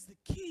here's the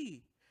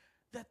key,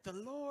 that the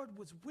Lord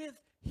was with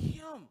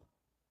him.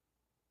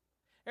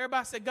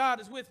 Everybody say,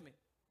 God is with me.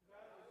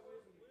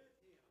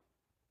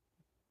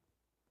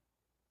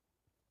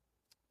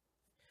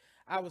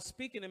 I was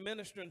speaking and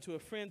ministering to a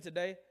friend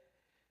today,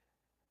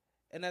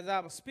 and as I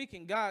was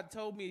speaking, God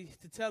told me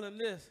to tell him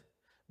this: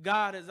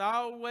 God has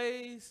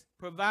always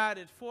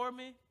provided for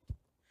me,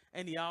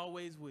 and he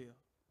always will.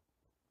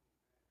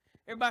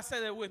 Everybody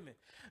say that with me.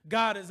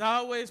 God has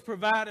always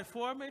provided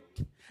for me,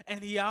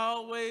 and he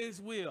always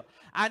will.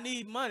 I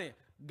need money.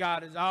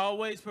 God has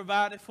always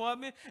provided for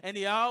me, and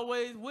he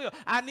always will.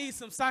 I need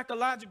some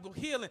psychological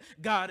healing.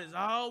 God has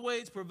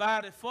always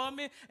provided for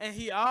me, and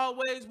he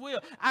always will.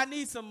 I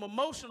need some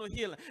emotional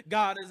healing.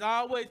 God has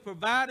always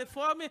provided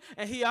for me,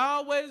 and he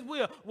always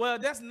will. Well,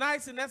 that's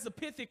nice, and that's a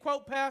pithy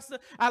quote, Pastor.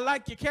 I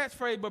like your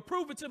catchphrase, but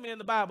prove it to me in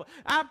the Bible.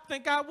 I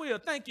think I will.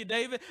 Thank you,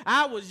 David.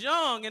 I was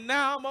young, and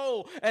now I'm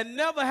old, and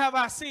never have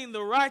I seen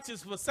the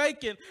righteous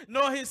forsaken,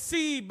 nor his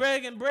seed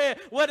begging bread.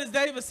 What is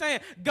David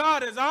saying?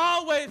 God has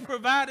always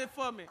provided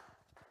for me.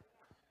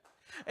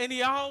 And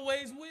he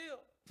always will.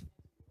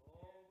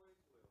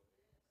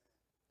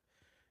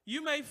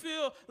 You may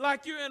feel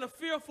like you're in a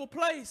fearful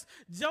place.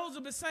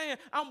 Joseph is saying,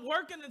 I'm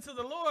working into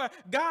the Lord.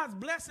 God's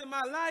blessing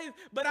my life,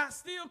 but I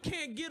still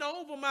can't get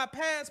over my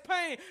past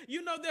pain.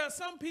 You know, there are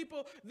some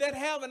people that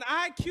have an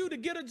IQ to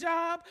get a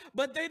job,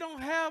 but they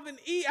don't have an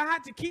EI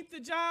to keep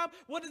the job.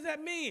 What does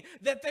that mean?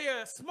 That they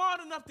are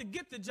smart enough to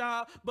get the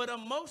job, but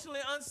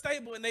emotionally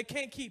unstable and they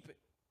can't keep it.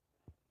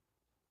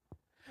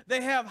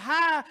 They have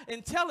high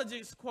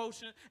intelligence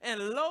quotient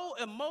and low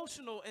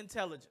emotional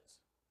intelligence.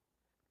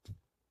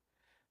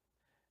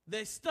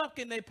 They're stuck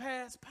in their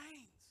past pains.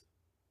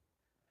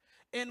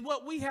 And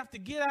what we have to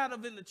get out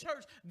of in the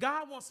church,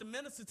 God wants to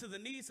minister to the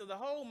needs of the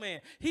whole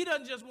man. He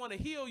doesn't just want to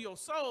heal your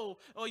soul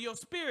or your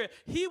spirit.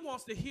 He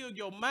wants to heal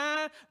your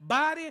mind,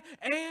 body,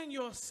 and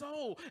your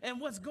soul. And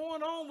what's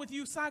going on with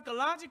you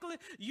psychologically,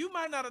 you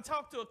might not have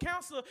talked to a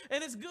counselor,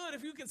 and it's good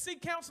if you can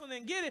seek counseling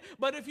and get it.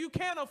 But if you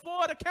can't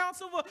afford a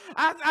counselor,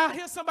 I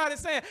hear somebody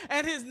saying,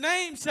 and his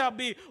name shall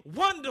be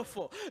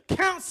Wonderful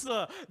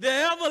Counselor, the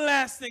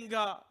Everlasting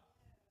God.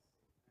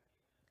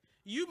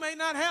 You may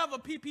not have a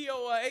PPO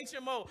or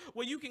HMO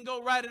where you can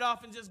go write it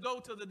off and just go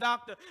to the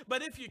doctor.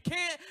 But if you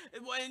can't,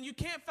 and you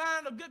can't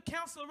find a good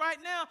counselor right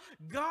now,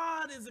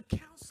 God is a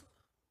counselor.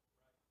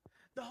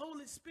 The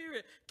Holy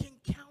Spirit can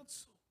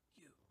counsel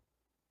you.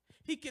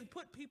 He can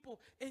put people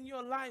in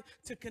your life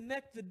to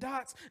connect the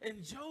dots.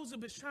 And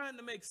Joseph is trying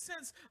to make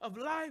sense of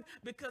life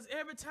because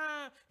every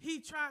time he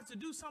tries to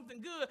do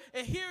something good,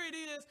 and here it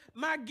is,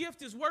 my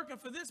gift is working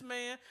for this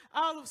man.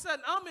 All of a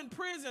sudden, I'm in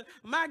prison.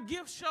 My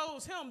gift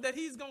shows him that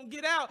he's going to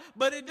get out,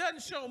 but it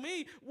doesn't show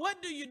me. What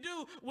do you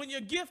do when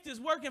your gift is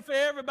working for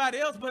everybody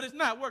else, but it's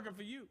not working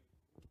for you?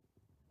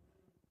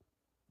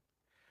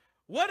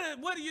 What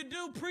do you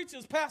do,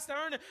 preachers, Pastor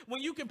Ernest,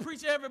 when you can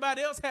preach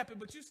everybody else happy,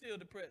 but you still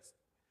depressed?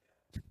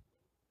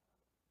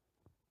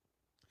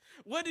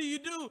 What do you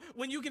do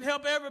when you can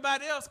help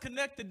everybody else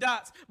connect the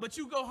dots, but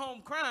you go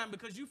home crying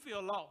because you feel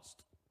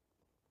lost?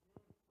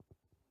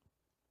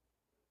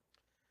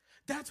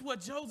 That's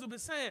what Joseph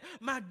is saying.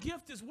 My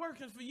gift is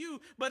working for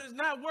you, but it's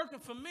not working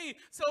for me.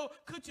 So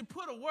could you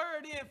put a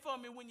word in for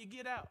me when you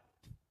get out?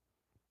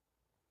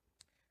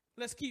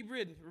 Let's keep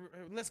reading.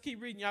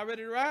 Y'all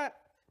ready to ride?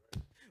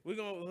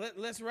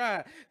 Let's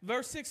ride.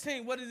 Verse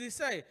 16, what does he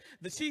say?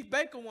 The chief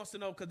baker wants to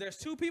know, because there's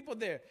two people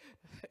there.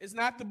 It's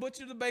not the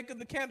butcher, the baker,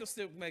 the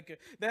candlestick maker.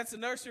 That's a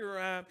nursery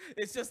rhyme.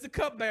 It's just the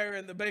cupbearer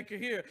and the baker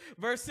here.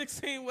 Verse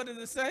 16, what does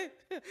it say?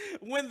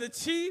 When the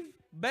chief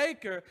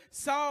baker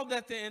saw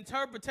that the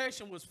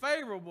interpretation was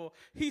favorable,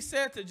 he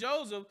said to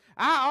Joseph,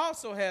 I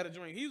also had a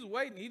dream. He was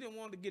waiting. He didn't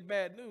want to get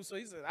bad news, so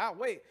he said, I'll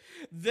wait.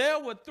 There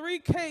were 3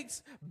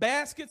 cakes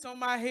baskets on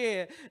my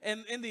head,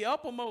 and in the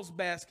uppermost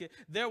basket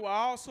there were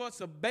all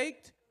sorts of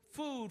baked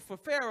food for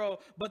Pharaoh,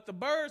 but the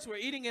birds were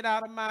eating it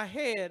out of my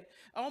head,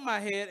 on my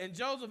head. And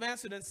Joseph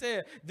answered and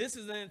said, this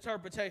is an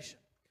interpretation.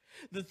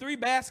 The 3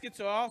 baskets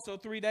are also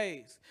 3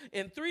 days.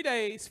 In 3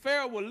 days,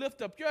 Pharaoh will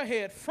lift up your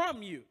head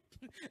from you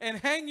and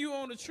hang you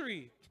on a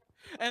tree,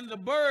 and the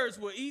birds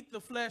will eat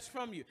the flesh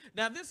from you.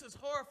 Now, this is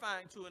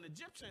horrifying to an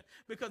Egyptian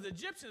because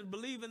Egyptians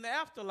believe in the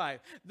afterlife.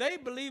 They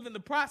believe in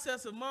the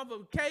process of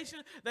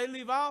mummification. They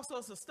leave all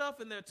sorts of stuff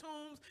in their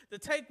tombs to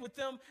take with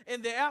them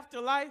in the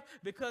afterlife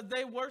because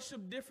they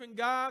worship different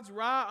gods,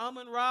 Ra,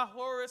 Amun, Ra,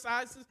 Horus,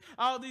 Isis,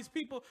 all these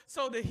people.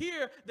 So to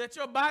hear that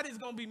your body's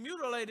going to be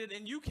mutilated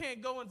and you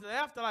can't go into the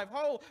afterlife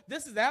whole,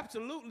 this is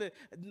absolutely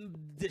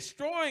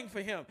destroying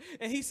for him.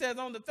 And he says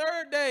on the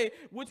 3rd day,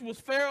 which was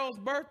Pharaoh's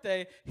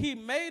birthday, he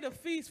made a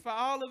feast for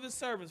all of his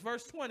servants.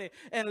 Verse 20,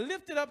 and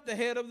lifted up the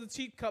head of the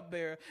chief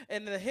cupbearer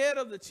and the head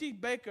of the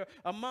chief baker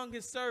among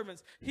his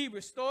servants. He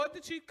restored the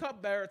chief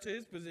cupbearer to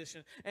his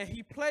position, and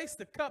he placed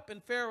the cup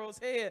in Pharaoh's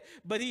head,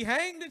 but he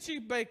hanged the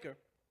chief baker,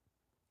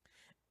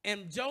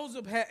 and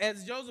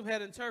as Joseph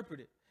had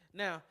interpreted.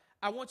 Now,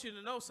 I want you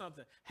to know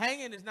something.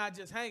 Hanging is not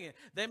just hanging.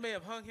 They may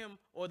have hung him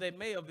or they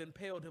may have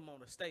impaled him on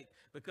a stake.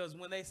 Because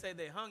when they say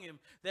they hung him,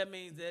 that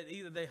means that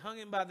either they hung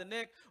him by the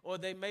neck or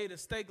they made a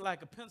stake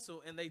like a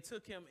pencil and they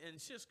took him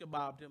and shish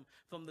kebabbed him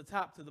from the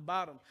top to the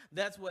bottom.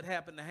 That's what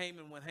happened to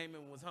Haman when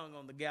Haman was hung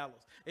on the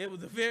gallows. It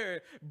was a very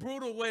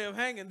brutal way of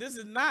hanging. This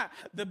is not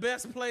the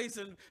best place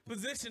and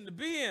position to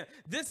be in.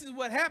 This is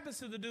what happens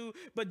to the dude.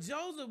 But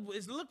Joseph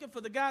is looking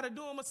for the guy to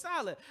do him a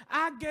solid.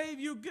 I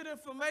gave you good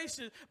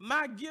information.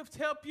 My gift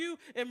helped you.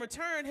 In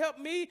return, help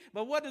me.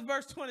 But what does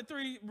verse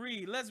 23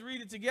 read? Let's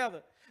read it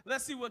together.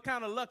 Let's see what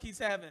kind of luck he's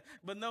having.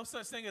 But no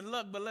such thing as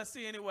luck, but let's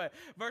see anyway.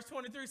 Verse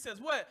 23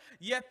 says what?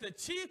 Yet the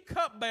chief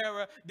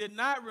cupbearer did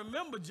not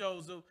remember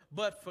Joseph,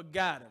 but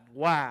forgot him.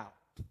 Wow.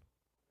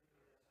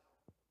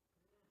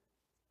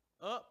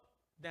 Up,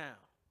 down.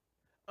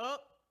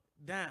 Up,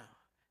 down.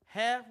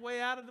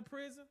 Halfway out of the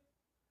prison,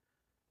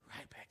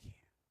 right back in.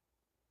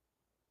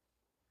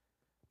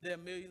 There are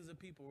millions of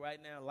people right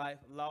now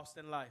lost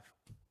in life.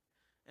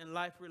 And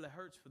life really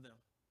hurts for them.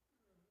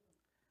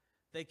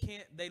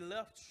 They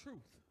left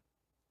truth.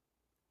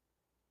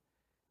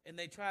 And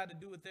they tried to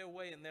do it their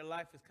way, and their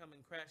life is coming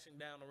crashing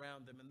down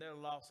around them, and they're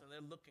lost, and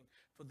they're looking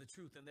for the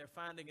truth, and they're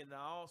finding it in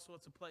all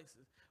sorts of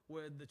places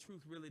where the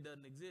truth really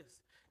doesn't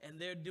exist. And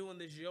they're doing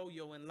this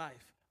yo-yo in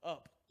life,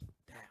 up,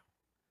 down,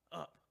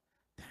 up,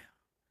 down.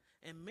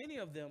 And many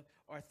of them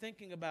are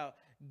thinking about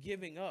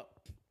giving up.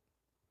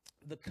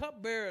 The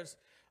cupbearers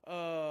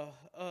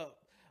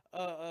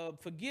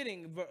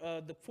forgetting,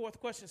 the 4th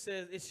question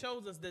says, it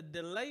shows us that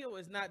delayo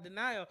is not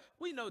denial.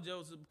 We know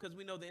Joseph because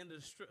we know the end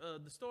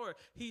of the story.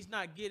 He's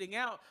not getting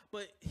out.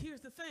 But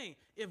here's the thing.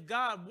 If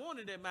God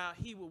wanted him out,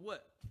 he would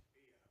what?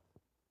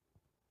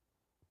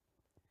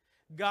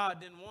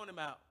 God didn't want him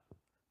out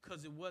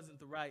because it wasn't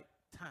the right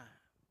time.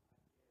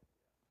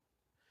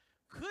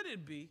 Could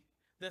it be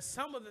that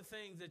some of the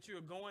things that you're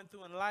going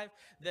through in life,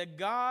 that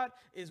God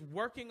is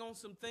working on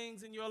some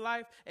things in your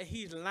life and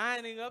he's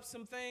lining up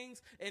some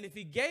things? And if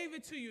he gave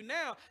it to you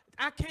now,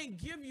 I can't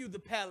give you the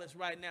palace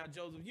right now,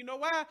 Joseph. You know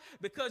why?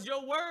 Because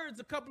your words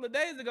a couple of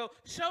days ago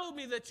showed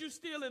me that you're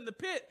still in the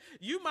pit.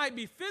 You might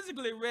be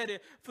physically ready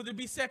to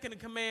be second in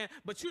command,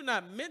 but you're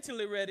not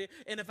mentally ready.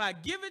 And if I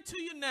give it to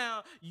you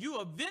now, you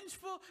are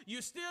vengeful.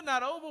 You're still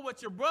not over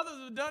what your brothers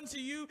have done to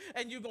you.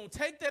 And you're going to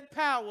take that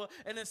power,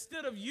 and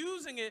instead of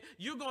using it,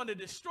 you're going to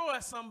destroy destroy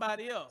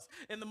somebody else.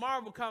 In the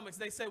Marvel comics,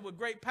 they say with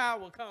great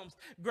power comes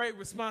great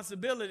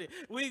responsibility.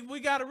 We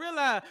got to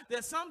realize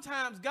that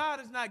sometimes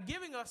God is not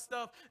giving us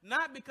stuff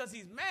not because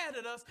he's mad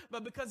at us,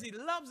 but because he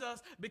loves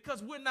us,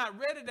 because we're not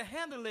ready to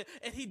handle it,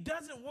 and he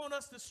doesn't want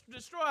us to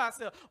destroy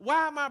ourselves.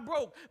 Why am I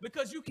broke?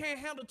 Because you can't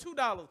handle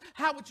 $2.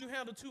 How would you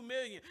handle $2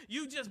 million?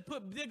 You just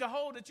dig a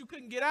hole that you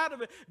couldn't get out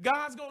of it.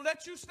 God's going to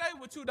let you stay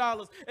with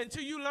 $2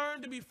 until you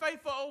learn to be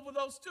faithful over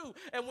those two.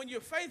 And when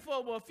you're faithful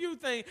over a few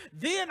things,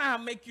 then I'll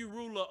make you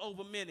ruler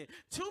over many.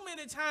 Too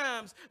many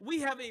times we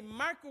have a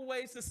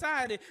microwave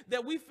society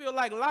that we feel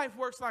like life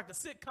works like a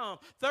sitcom.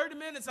 30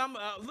 minutes, I'm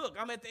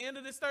at the end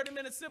of this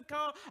 30-minute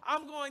sitcom.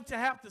 I'm going to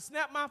have to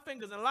snap my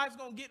fingers and life's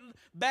going to get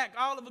back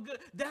all of it good.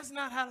 That's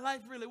not how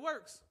life really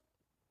works.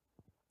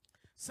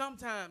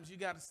 Sometimes you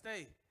got to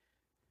stay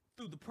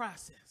through the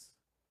process.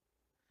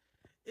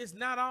 It's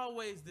not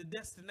always the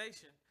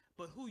destination,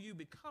 but who you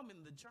become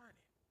in the journey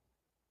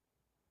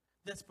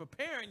that's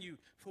preparing you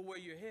for where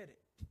you're headed.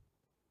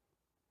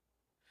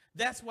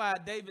 That's why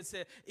David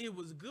said, it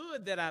was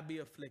good that I be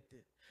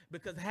afflicted,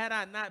 because had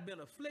I not been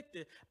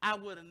afflicted, I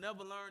would have never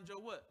learned your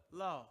what?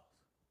 Laws.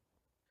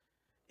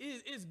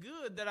 It's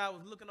good that I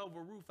was looking over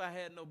a roof I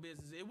had no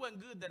business. It wasn't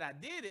good that I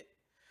did it,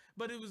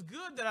 but it was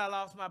good that I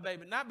lost my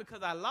baby. Not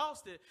because I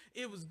lost it.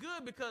 It was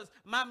good because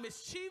my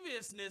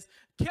mischievousness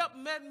kept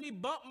letting me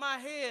bump my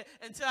head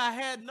until I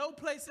had no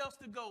place else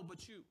to go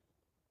but you.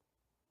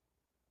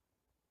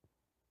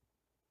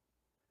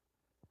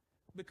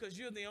 Because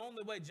you're the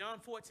only way. John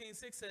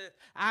 14:6 said,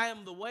 I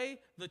am the way,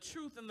 the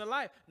truth, and the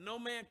life. No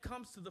man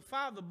comes to the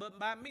Father but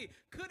by me.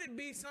 Could it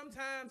be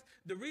sometimes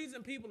the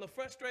reason people are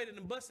frustrated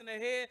and busting their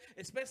head,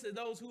 especially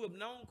those who have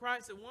known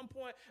Christ at one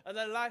point of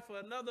their life or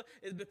another,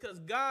 is because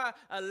God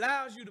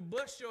allows you to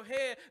bust your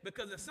head,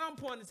 because at some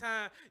point in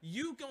time,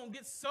 you're going to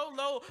get so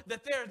low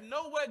that there's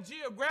nowhere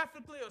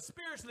geographically or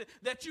spiritually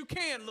that you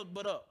can look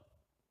but up.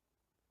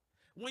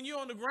 When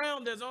you're on the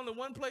ground, there's only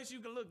one place you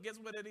can look. Guess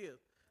what it is?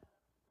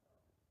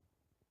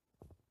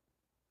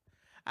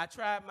 I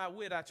tried my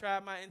wit. I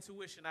tried my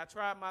intuition. I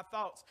tried my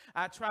thoughts.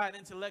 I tried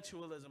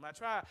intellectualism. I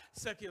tried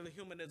secular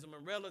humanism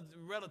and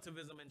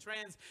relativism and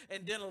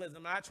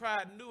transcendentalism. I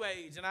tried New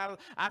Age, and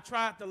I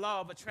tried the law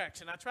of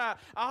attraction. I tried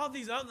all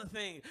these other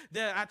things.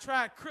 I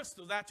tried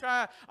crystals. I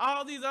tried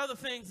all these other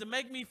things to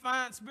make me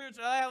find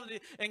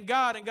spirituality and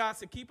God. And God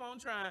said, keep on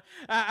trying.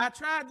 I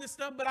tried this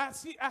stuff, but I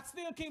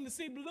still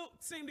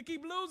seem to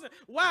keep losing.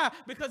 Why?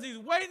 Because he's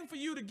waiting for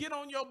you to get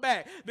on your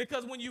back.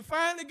 Because when you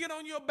finally get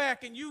on your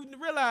back and you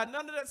realize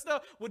none of that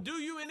stuff will do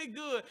you any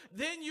good,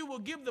 then you will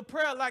give the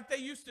prayer like they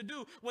used to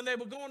do when they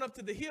were going up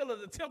to the hill of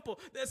the temple.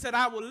 They said,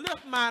 I will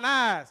lift mine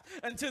eyes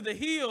unto the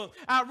hills.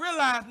 I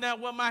realize now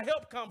where my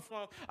help comes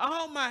from.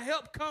 All my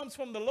help comes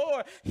from the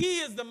Lord.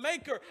 He is the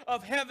maker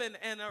of heaven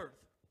and earth.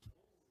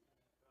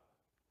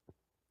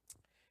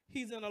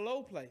 He's in a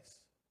low place.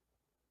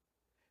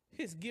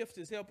 His gift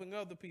is helping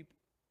other people,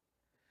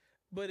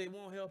 but it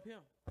won't help him.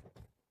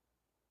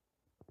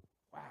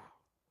 Wow.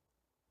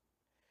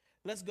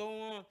 Let's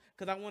go on,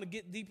 because I want to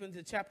get deep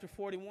into chapter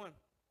 41.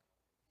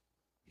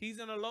 He's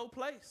in a low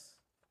place.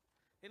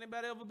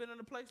 Anybody ever been in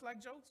a place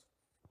like Joseph?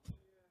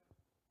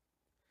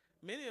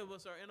 Many of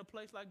us are in a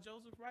place like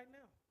Joseph right now.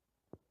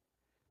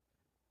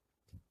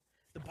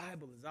 The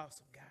Bible is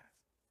awesome, guys.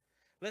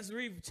 Let's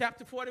read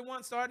chapter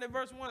 41, starting at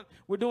verse 1.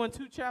 We're doing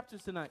 2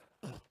 chapters tonight.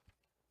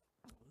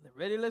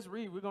 Ready? Let's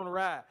read. We're going to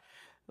ride.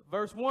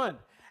 Verse 1.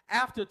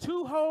 After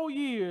 2 whole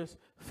years,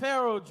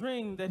 Pharaoh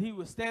dreamed that he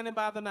was standing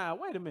by the Nile.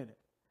 Wait a minute.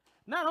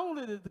 Not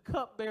only did the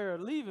cupbearer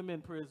leave him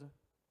in prison,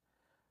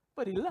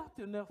 but he left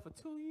him there for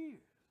 2 years.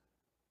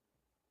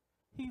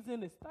 He's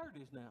in his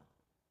 30s now.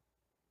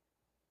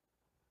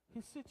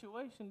 His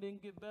situation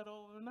didn't get better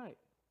overnight.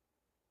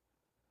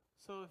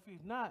 So if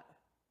he's not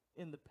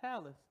in the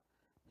palace,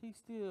 he's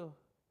still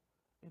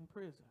in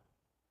prison.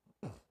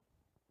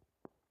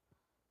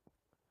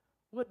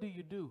 What do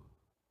you do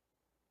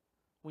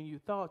when you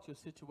thought your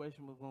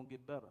situation was going to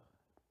get better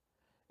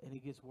and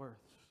it gets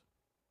worse?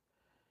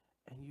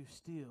 And you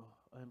still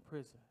are in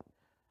prison.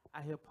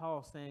 I hear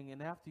Paul saying,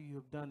 and after you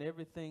have done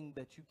everything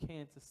that you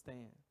can to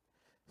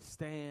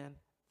stand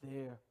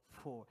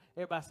therefore.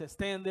 Everybody says,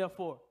 stand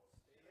therefore.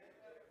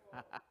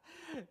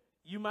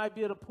 You might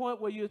be at a point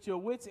where you're at your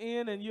wit's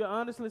end and you're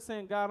honestly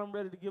saying, God, I'm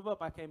ready to give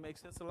up. I can't make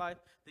sense of life.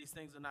 These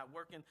things are not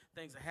working.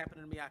 Things are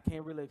happening to me. I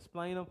can't really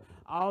explain them.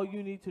 All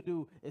you need to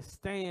do is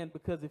stand,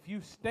 because if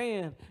you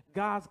stand,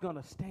 God's going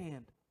to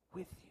stand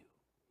with you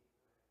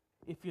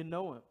if you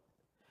know him.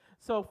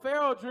 So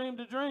Pharaoh dreamed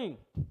a dream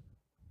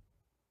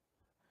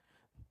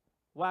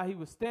while he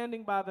was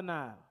standing by the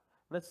Nile.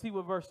 Let's see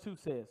what verse 2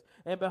 says.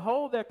 And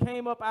behold, there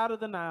came up out of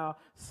the Nile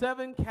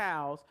 7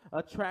 cows,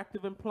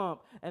 attractive and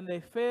plump, and they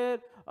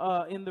fed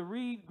in the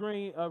reed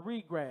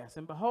grass.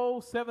 And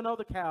behold, 7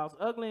 other cows,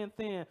 ugly and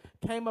thin,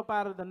 came up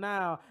out of the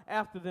Nile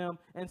after them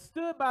and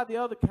stood by the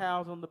other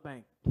cows on the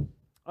bank.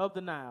 of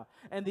the Nile.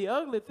 And the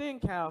ugly thin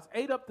cows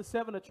ate up the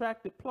 7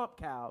 attractive plump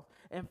cows.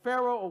 And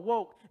Pharaoh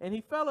awoke, and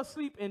he fell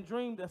asleep and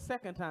dreamed a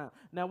second time.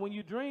 Now, when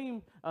you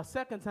dream a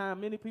second time,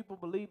 many people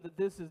believe that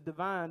this is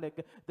divine,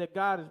 that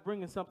God is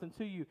bringing something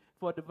to you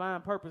for a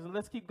divine purpose. And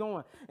let's keep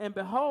going. And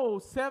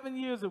behold, 7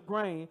 years of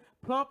grain,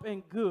 plump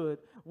and good,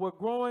 were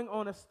growing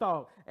on a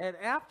stalk. And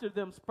after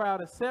them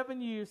sprouted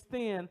 7 years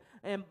thin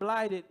and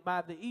blighted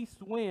by the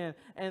east wind.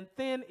 And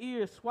thin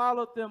ears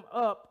swallowed them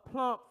up,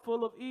 plump,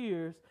 full of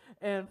ears.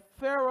 And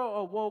Pharaoh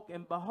awoke,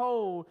 and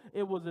behold,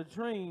 it was a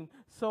dream.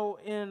 So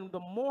in the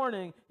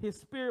morning, his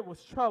spirit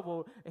was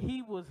troubled.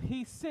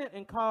 He sent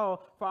and called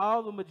for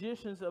all the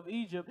magicians of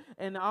Egypt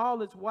and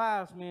all its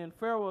wise men.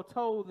 Pharaoh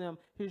told them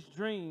his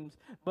dreams,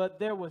 but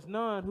there was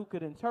none who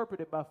could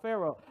interpret it by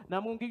Pharaoh. Now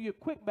I'm going to give you a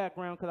quick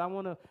background because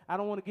I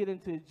don't want to get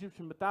into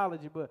Egyptian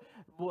mythology, but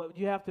what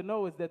you have to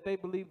know is that they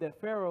believe that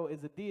Pharaoh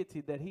is a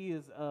deity, that he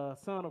is a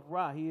son of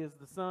Ra. He is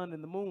the sun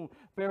and the moon.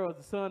 Pharaoh is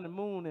the sun and the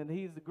moon, and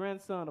he's the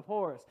grandson of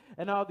Horus,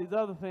 and all these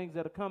other things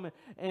that are coming.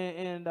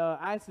 And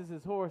Isis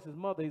is Horus's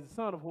mother. He's the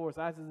son of Horus.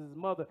 Isis is his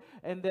mother,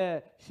 and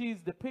that she's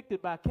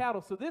depicted by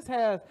cattle. So this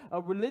has a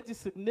religious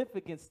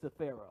significance to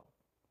Pharaoh.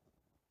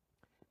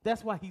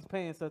 That's why he's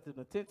paying such an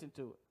attention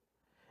to it.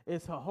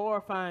 It's a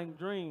horrifying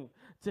dream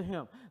to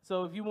him.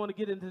 So if you want to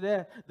get into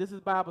that, this is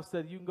Bible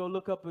study. You can go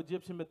look up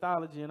Egyptian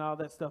mythology and all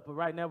that stuff. But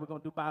right now we're going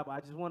to do Bible. I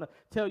just want to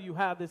tell you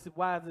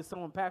why is this so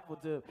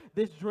impactful to him.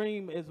 This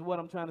dream is what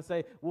I'm trying to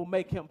say will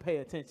make him pay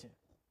attention.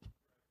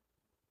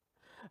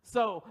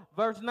 So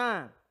verse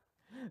 9.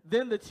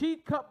 Then the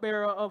chief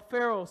cupbearer of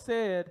Pharaoh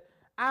said,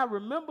 I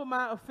remember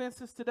my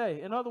offenses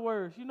today. In other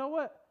words, you know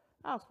what?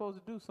 I was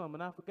supposed to do something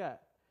and I forgot.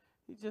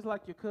 He's just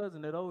like your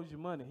cousin that owes you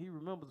money. He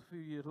remembers a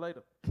few years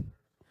later.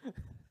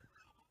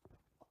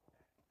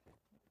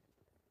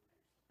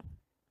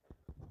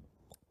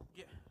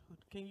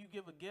 Can you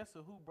give a guess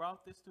of who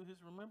brought this to his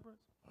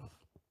remembrance?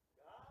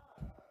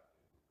 God.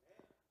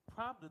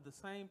 Probably the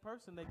same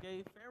person that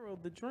gave Pharaoh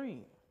the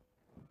dream.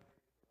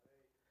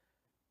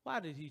 Why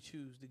did he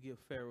choose to give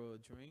Pharaoh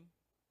a dream?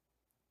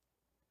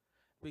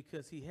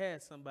 Because he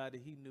had somebody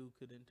he knew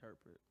could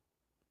interpret.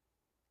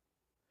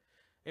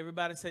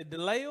 Everybody say,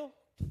 delayo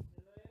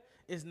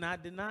is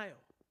not denial.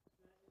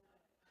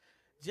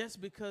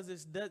 Just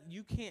because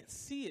you can't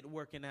see it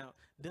working out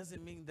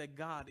doesn't mean that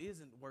God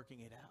isn't working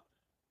it out.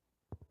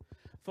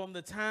 From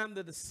the time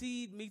that the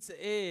seed meets an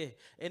egg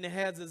and it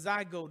has a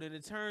zygote and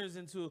it turns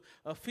into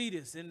a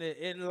fetus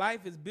and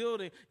life is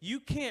building, you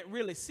can't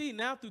really see.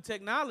 Now through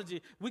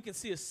technology, we can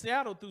see a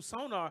shadow through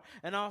sonar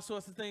and all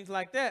sorts of things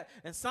like that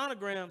and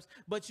sonograms.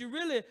 But you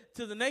really,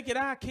 to the naked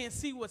eye, can't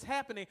see what's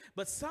happening.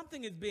 But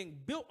something is being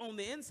built on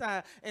the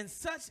inside. And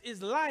such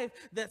is life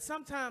that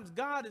sometimes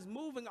God is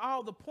moving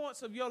all the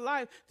points of your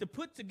life to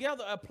put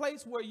together a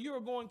place where you're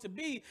going to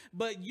be.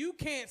 But you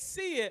can't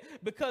see it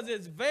because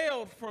it's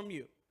veiled from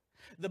you.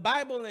 The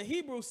Bible in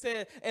Hebrew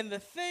said, and the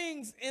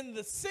things in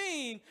the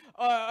seen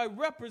are a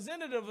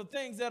representative of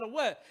things that are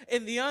what?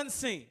 In the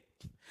unseen.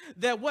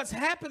 That what's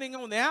happening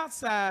on the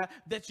outside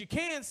that you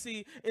can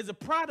see is a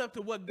product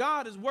of what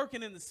God is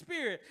working in the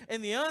spirit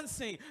and the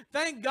unseen.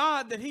 Thank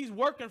God that he's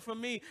working for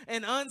me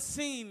in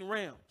unseen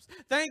realms.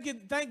 Thank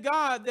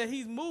God that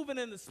he's moving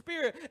in the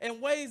spirit in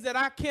ways that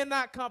I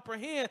cannot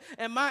comprehend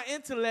and my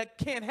intellect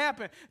can't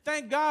happen.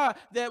 Thank God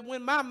that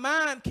when my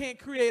mind can't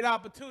create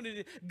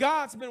opportunity,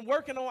 God's been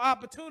working on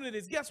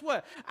opportunities. Guess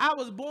what? I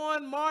was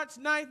born March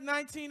 9th,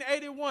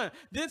 1981.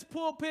 This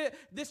pulpit,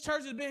 this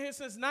church has been here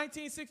since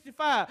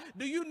 1965.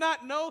 Do you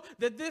not know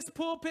that this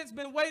pulpit's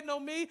been waiting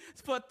on me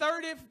for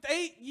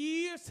 38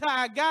 years till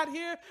I got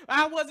here?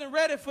 I wasn't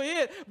ready for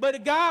it,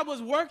 but God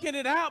was working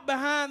it out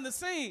behind the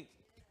scenes.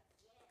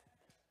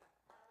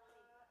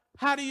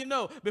 How do you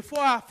know? Before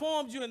I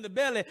formed you in the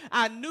belly,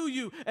 I knew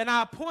you and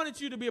I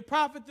appointed you to be a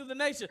prophet to the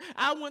nation.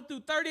 I went through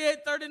 38,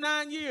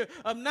 39 years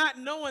of not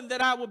knowing that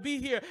I would be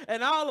here.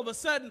 And all of a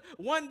sudden,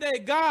 one day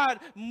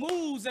God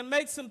moves and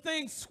makes some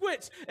things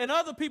switch. And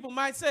other people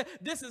might say,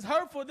 this is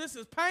hurtful, this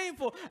is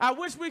painful. I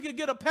wish we could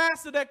get a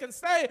pastor that can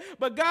say it.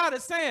 But God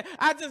is saying,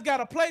 I just got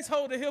a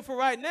placeholder here for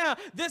right now.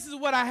 This is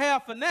what I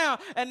have for now.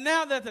 And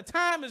now that the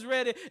time is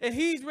ready and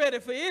he's ready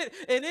for it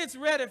and it's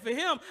ready for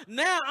him,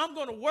 now I'm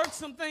going to work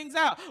some things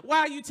out. Why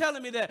are you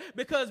telling me that?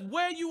 Because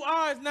where you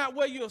are is not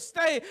where you'll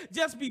stay.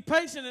 Just be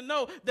patient and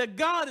know that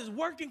God is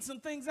working some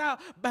things out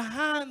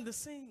behind the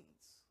scenes.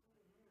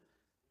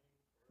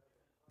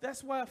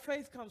 That's where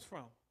faith comes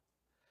from.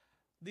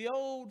 The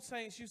old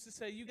saints used to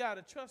say, you got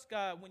to trust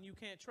God when you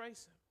can't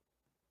trace him.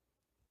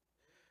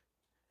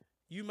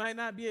 You might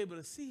not be able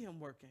to see him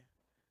working,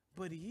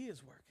 but he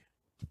is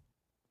working.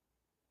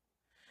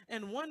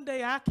 And one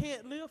day I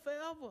can't live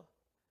forever.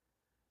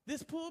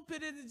 This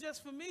pulpit isn't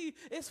just for me.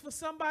 It's for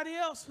somebody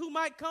else who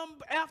might come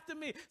after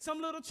me.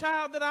 Some little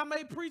child that I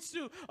may preach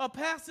to or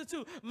pastor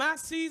to. My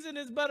season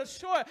is but a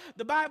short.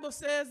 The Bible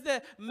says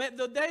that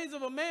the days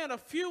of a man are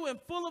few and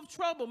full of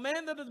trouble.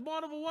 Man that is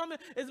born of a woman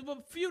is a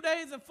few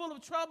days and full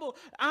of trouble.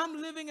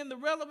 I'm living in the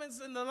relevance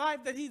in the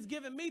life that he's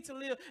given me to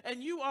live,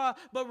 and you are.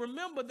 But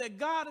remember that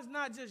God is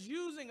not just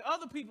using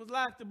other people's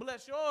life to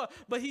bless yours,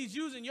 but he's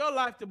using your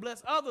life to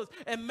bless others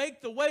and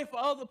make the way for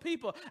other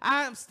people.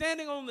 I am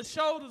standing on the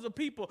shoulders of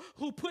people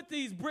who put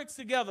these bricks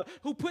together,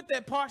 who put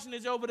that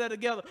parsonage over there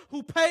together,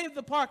 who paved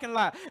the parking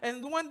lot.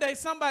 And one day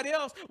somebody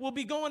else will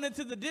be going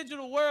into the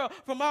digital world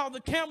from all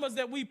the cameras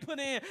that we put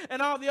in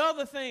and all the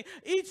other things.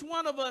 Each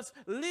one of us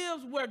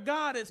lives where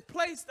God has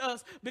placed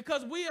us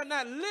because we are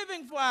not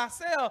living for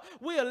ourselves.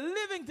 We are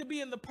living to be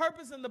in the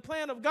purpose and the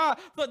plan of God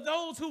for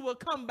those who will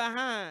come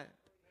behind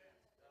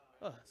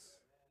us.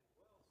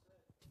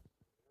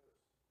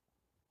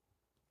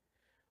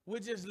 We're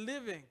just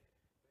living,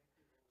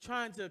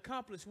 trying to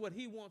accomplish what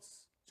he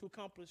wants to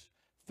accomplish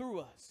through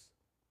us.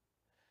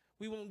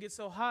 We won't get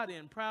so haughty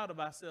and proud of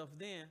ourselves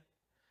then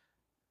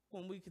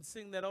when we can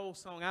sing that old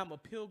song, I'm a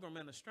pilgrim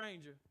and a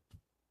stranger,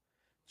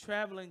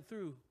 traveling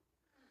through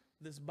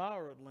this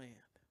borrowed land.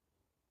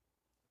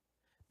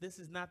 This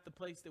is not the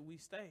place that we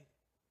stay.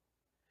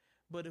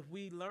 But if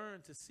we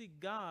learn to seek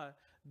God,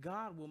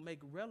 God will make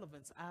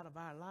relevance out of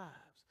our lives.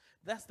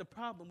 That's the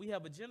problem. We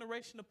have a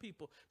generation of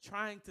people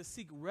trying to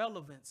seek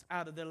relevance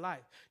out of their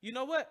life. You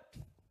know what?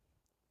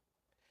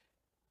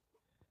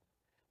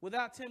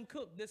 Without Tim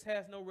Cook, this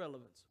has no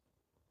relevance.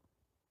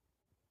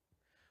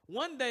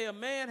 One day a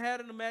man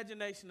had an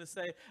imagination to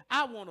say,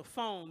 I want a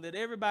phone that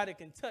everybody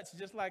can touch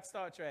just like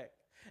Star Trek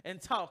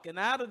and talk. And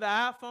out of the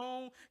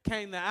iPhone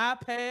came the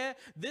iPad.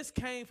 This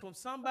came from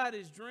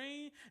somebody's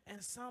dream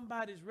and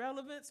somebody's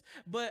relevance.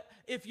 But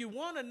if you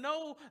want to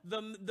know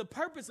the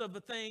purpose of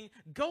a thing,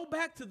 go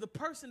back to the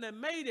person that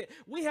made it.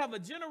 We have a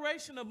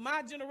generation of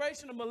my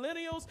generation of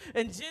millennials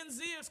and Gen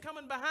Zers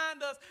coming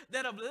behind us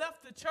that have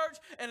left the church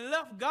and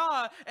left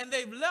God, and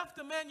they've left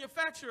the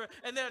manufacturer,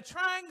 and they're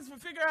trying to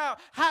figure out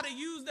how to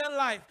use their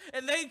life,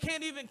 and they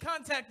can't even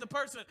contact the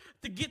person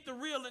to get the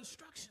real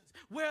instructions.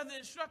 Where are the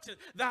instructions?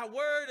 Thy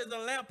word is a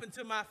lamp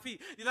unto my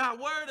feet. Thy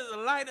word is a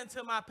light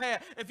unto my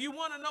path. If you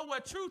want to know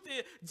what truth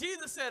is,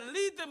 Jesus said,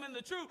 lead them in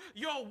the truth.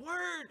 Your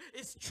word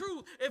is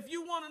truth. If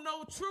you want to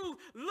know truth,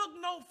 look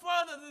no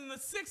further than the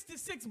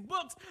 66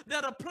 books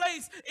that are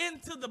placed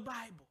into the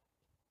Bible.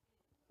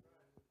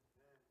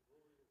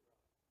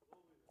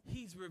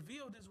 He's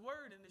revealed his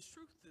word and his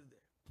truth is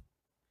there.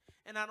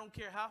 And I don't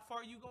care how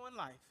far you go in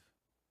life,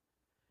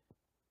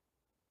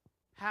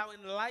 how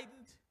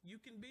enlightened you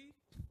can be,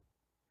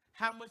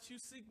 how much you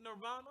seek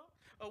nirvana,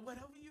 or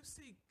whatever you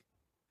seek,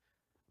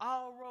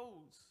 all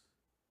roads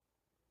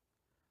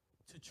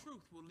to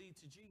truth will lead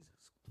to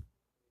Jesus.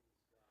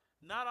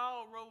 Not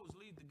all roads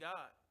lead to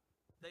God.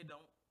 They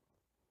don't.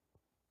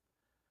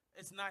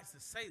 It's nice to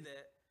say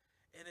that,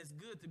 and it's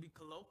good to be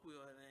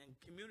colloquial and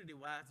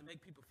community-wise to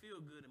make people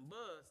feel good and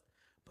buzzed,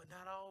 but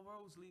not all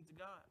roads lead to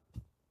God.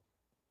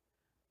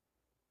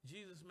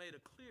 Jesus made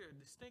a clear,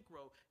 distinct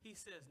road. He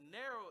says,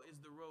 narrow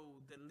is the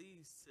road that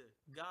leads to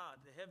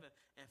God, to heaven,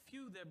 and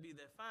few there be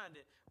that find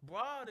it.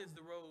 Broad is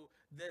the road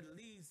that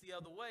leads the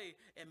other way,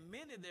 and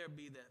many there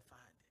be that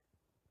find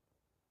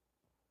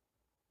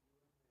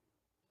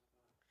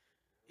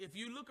it. If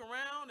you look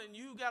around and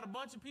you got a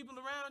bunch of people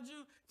around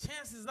you,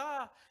 chances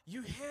are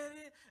you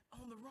headed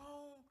on the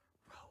wrong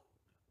road.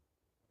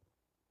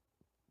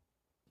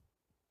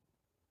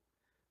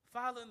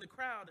 Following the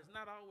crowd is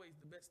not always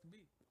the best to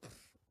be.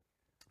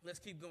 Let's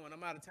keep going.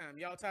 I'm out of time.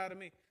 Y'all tired of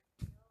me?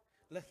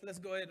 Let's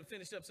go ahead and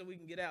finish up so we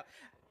can get out.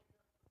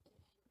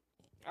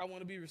 I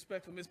want to be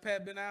respectful. Miss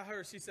Pat been out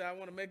her. She said, I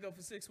want to make up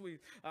for 6 weeks.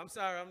 I'm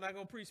sorry. I'm not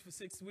going to preach for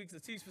 6 weeks or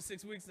teach for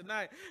 6 weeks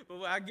tonight.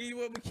 But I give you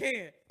what we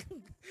can.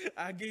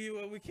 I give you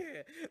what we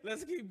can.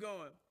 Let's keep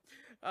going.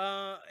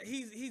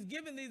 He's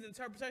given these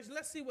interpretations.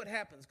 Let's see what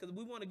happens because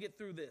we want to get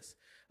through this.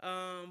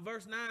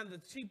 Verse 9, the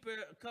chief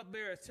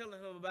cupbearer is telling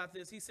him about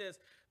this. He says,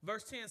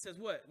 verse 10 says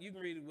what? You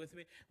can read it with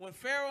me. When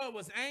Pharaoh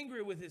was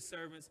angry with his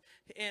servants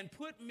and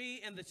put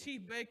me and the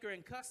chief baker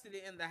in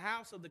custody in the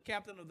house of the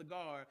captain of the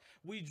guard,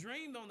 we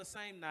dreamed on the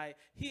same night,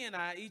 he and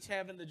I, each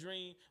having the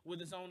dream with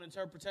his own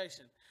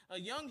interpretation. A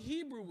young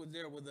Hebrew was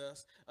there with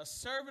us, a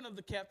servant of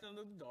the captain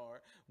of the guard.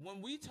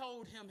 When we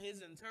told him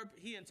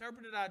he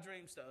interpreted our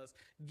dreams to us,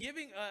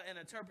 giving an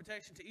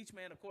interpretation to each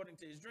man according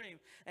to his dream.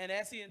 And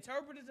as he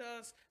interpreted to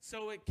us,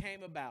 so it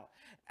came about.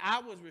 I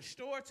was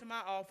restored to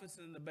my office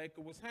and the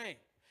baker was hanged.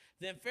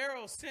 Then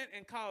Pharaoh sent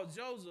and called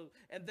Joseph,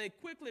 and they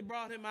quickly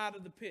brought him out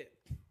of the pit,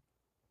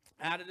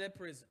 out of that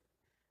prison.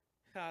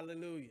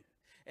 Hallelujah.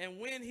 And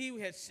when he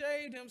had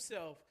shaved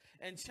himself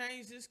and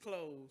changed his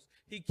clothes,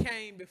 he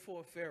came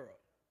before Pharaoh.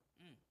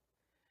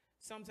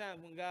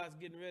 Sometimes when God's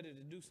getting ready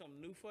to do something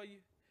new for you,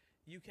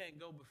 you can't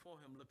go before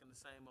him looking the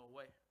same old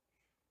way.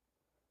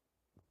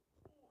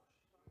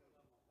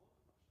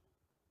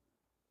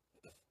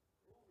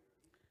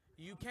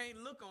 You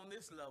can't look on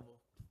this level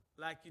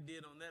like you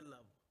did on that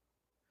level.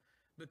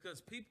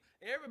 Because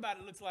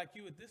everybody looks like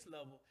you at this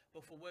level,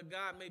 but for where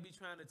God may be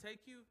trying to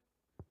take you,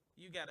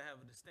 you got to have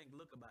a distinct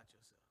look about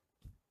yourself.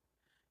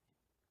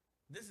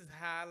 This is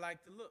how I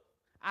like to look.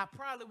 I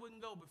probably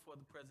wouldn't go before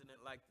the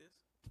president like this.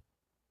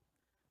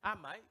 I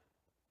might.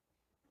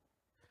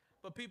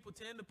 But people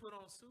tend to put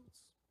on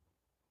suits.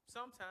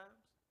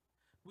 Sometimes.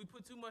 We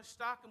put too much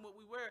stock in what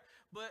we wear.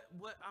 But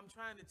what I'm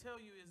trying to tell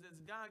you is as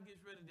God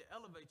gets ready to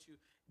elevate you,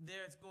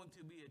 there's going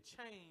to be a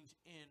change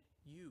in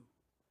you.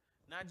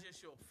 Not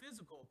just your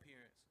physical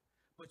appearance,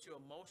 but your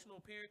emotional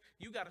appearance.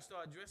 You got to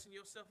start dressing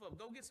yourself up.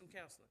 Go get some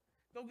counseling.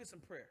 Go get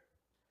some prayer.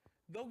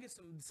 Go get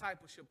some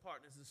discipleship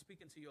partners to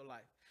speak into your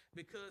life.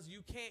 Because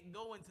you can't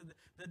go into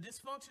the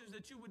dysfunctions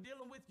that you were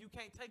dealing with, you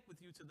can't take with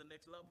you to the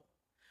next level.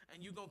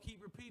 And you're going to keep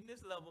repeating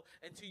this level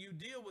until you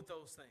deal with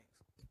those things.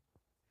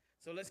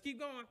 So let's keep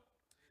going.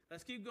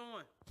 Let's keep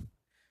going.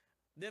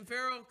 Then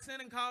Pharaoh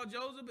sent and called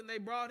Joseph, and they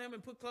brought him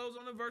and put clothes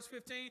on him. Verse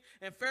 15.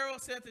 And Pharaoh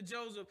said to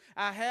Joseph,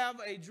 I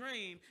have a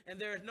dream, and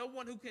there is no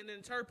one who can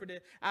interpret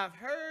it. I've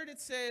heard it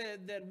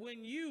said that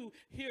when you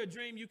hear a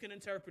dream, you can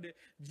interpret it.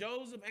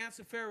 Joseph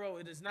answered Pharaoh,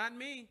 it is not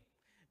me.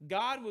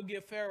 God will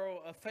give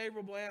Pharaoh a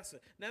favorable answer.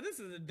 Now, this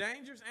is a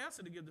dangerous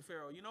answer to give to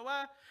Pharaoh. You know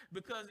why?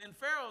 Because in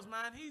Pharaoh's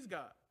mind, he's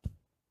God.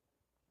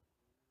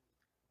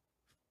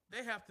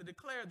 They have to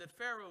declare that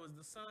Pharaoh is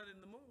the sun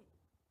and the moon.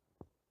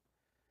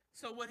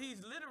 So what he's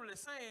literally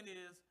saying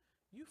is,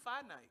 you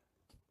finite.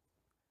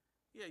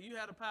 Yeah, you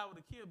had the power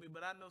to kill me,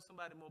 but I know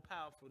somebody more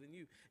powerful than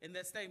you. In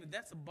that statement,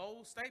 that's a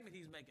bold statement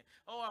he's making.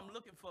 Oh, I'm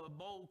looking for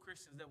bold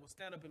Christians that will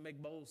stand up and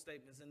make bold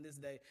statements in this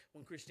day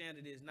when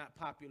Christianity is not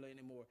popular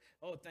anymore.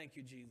 Oh, thank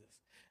you, Jesus.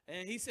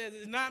 And he says,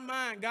 it's not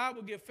mine. God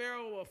will give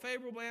Pharaoh a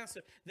favorable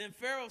answer. Then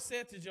Pharaoh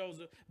said to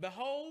Joseph,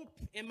 behold,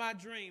 in my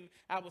dream,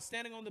 I was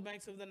standing on the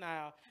banks of the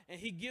Nile. And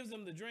he gives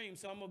him the dream.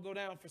 So I'm going to go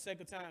down for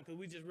sake of time because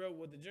we just read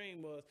what the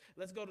dream was.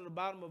 Let's go to the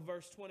bottom of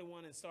verse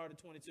 21 and start at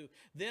 22.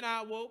 Then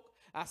I awoke.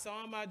 I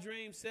saw in my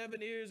dream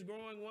 7 ears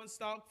growing, one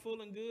stalk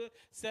full and good,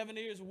 7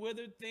 ears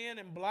withered, thin,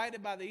 and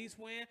blighted by the east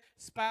wind,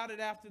 spouted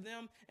after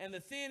them. And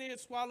the thin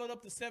ears swallowed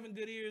up the 7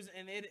 good ears,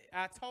 and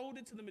I told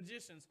it to the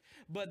magicians,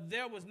 but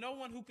there was no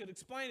one who could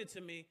explain it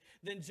to me.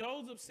 Then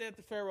Joseph said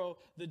to Pharaoh,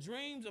 the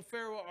dreams of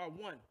Pharaoh are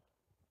one.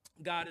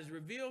 God has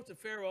revealed to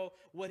Pharaoh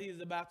what he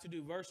is about to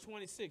do. Verse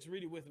 26,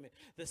 read it with me.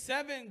 The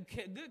 7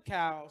 good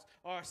cows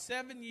are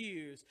 7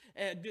 years,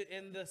 and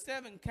the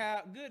 7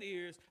 good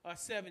ears are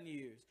 7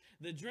 years.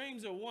 The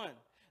dreams are one.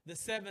 The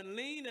 7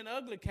 lean and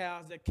ugly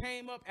cows that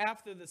came up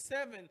after the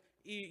 7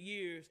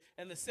 years,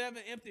 and the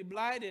 7 empty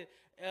blighted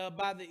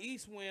by the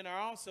east wind are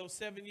also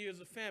 7 years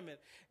of famine.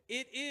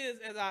 It is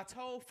as I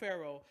told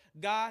Pharaoh.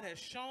 God has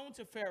shown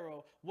to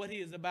Pharaoh what he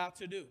is about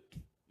to do.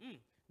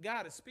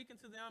 God is speaking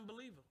to the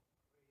unbeliever.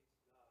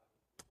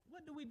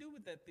 What do we do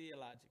with that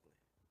theologically?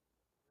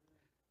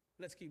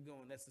 Let's keep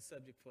going. That's the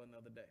subject for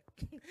another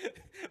day.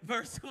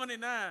 Verse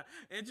 29.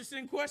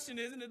 Interesting question,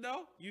 isn't it,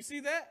 though? You see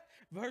that?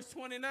 Verse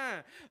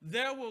 29.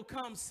 There will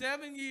come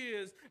 7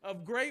 years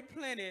of great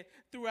plenty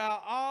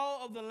throughout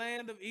all of the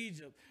land of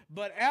Egypt.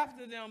 But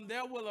after them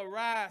there will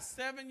arise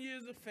 7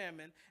 years of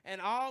famine,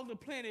 and all the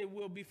plenty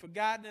will be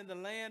forgotten in the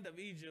land of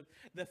Egypt.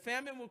 The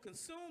famine will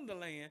consume the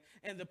land,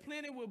 and the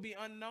plenty will be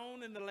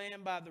unknown in the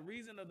land by the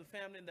reason of the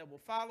famine that will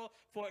follow,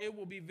 for it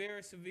will be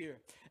very severe.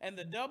 And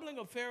the doubling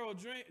of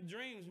Pharaoh's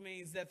dreams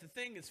means that the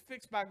thing is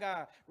fixed by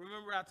God.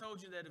 Remember, I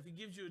told you that if he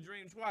gives you a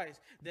dream twice,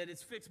 that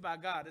it's fixed by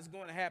God. It's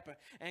going to happen.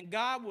 And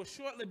God will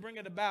shortly bring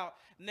it about.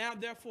 Now,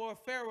 therefore,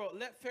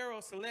 let Pharaoh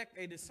select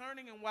a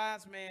discerning and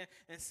wise man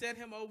and set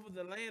him over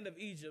the land of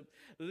Egypt.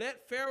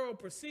 Let Pharaoh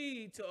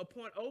proceed to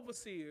appoint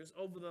overseers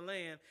over the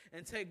land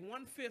and take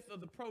 1/5 of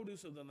the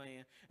produce of the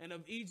land and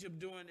of Egypt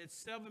during its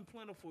 7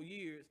 plentiful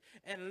years,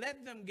 and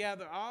let them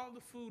gather all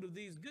the food of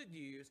these good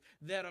years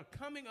that are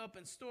coming up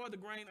and store the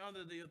grain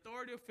under the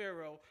authority of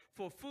Pharaoh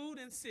for food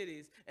in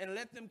cities, and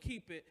let them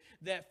keep it.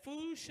 That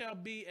food shall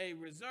be a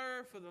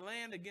reserve for the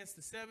land against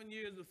the 7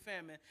 years of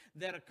famine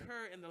that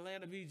occur in the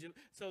land of Egypt,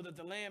 so that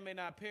the land may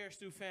not perish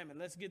through famine.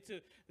 Let's get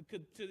to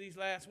these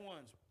last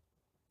ones,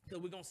 because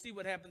we're going to see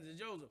what happens to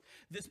Joseph.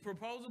 This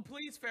proposal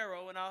pleased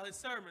Pharaoh and all his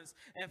servants.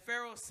 And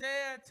Pharaoh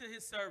said to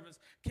his servants,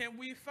 can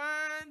we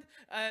find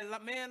a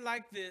man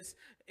like this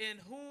in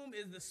whom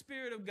is the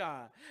Spirit of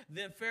God?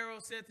 Then Pharaoh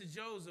said to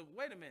Joseph,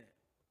 wait a minute.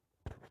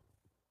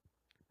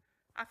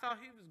 I thought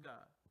he was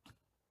God.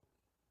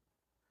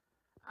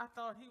 I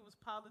thought he was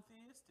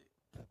polytheistic.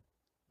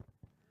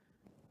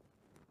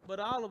 But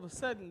all of a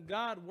sudden,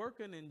 God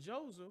working in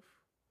Joseph,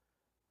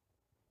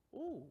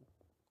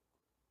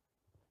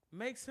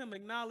 makes him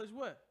acknowledge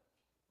what?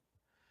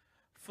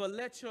 For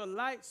let your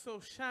light so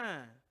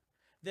shine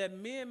that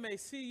men may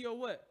see your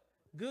what?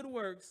 Good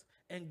works,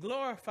 and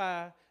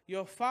glorify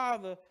your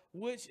Father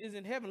which is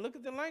in heaven. Look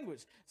at the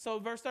language. So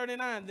verse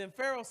 39, then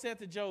Pharaoh said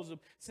to Joseph,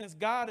 since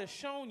God has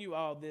shown you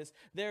all this,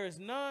 there is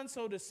none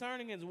so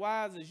discerning and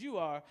wise as you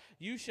are.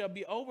 You shall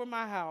be over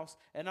my house,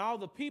 and all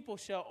the people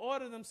shall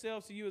order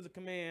themselves to you as a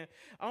command.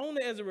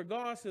 Only as it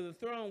regards to the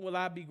throne will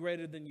I be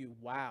greater than you.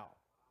 Wow.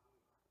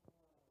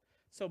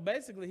 So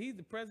basically, he's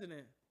the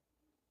president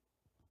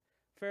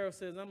Pharaoh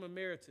says, I'm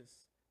emeritus.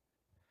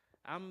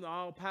 I'm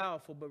all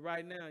powerful, but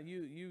right now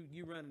you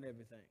running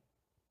everything.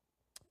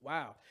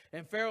 Wow.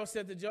 And Pharaoh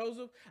said to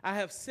Joseph, I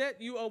have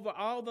set you over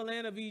all the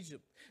land of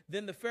Egypt.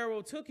 Then the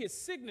Pharaoh took his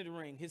signet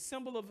ring, his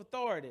symbol of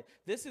authority.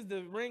 This is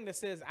the ring that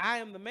says, I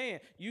am the man.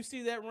 You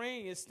see that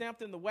ring is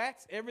stamped in the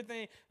wax.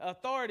 Everything,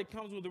 authority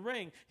comes with the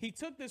ring. He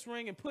took this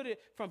ring and put it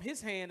from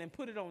his hand and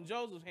put it on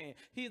Joseph's hand.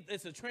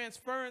 It's a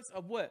transference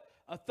of what?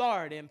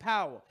 Authority and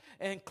power.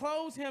 And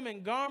clothed him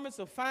in garments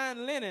of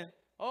fine linen.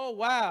 Oh,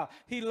 wow.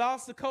 He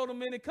lost the coat of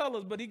many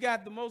colors, but he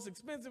got the most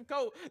expensive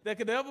coat that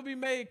could ever be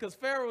made because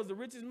Pharaoh was the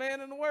richest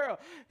man in the world.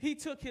 He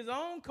took his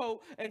own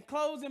coat and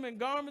clothed him in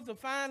garments of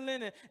fine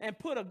linen and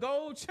put a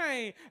gold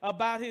chain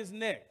about his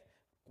neck.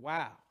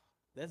 Wow.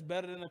 That's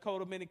better than a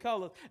coat of many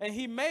colors. And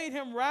he made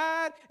him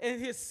ride in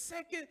his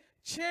second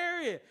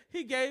chariot.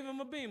 He gave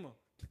him a Beamer.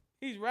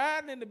 He's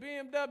riding in the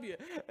BMW.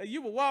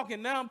 You were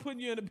walking, now I'm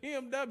putting you in the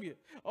BMW.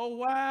 Oh,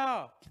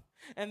 wow.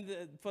 And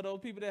for those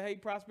people that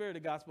hate prosperity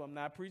gospel, I'm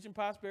not preaching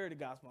prosperity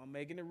gospel. I'm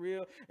making it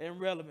real and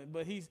relevant.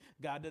 But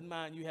God doesn't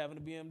mind you having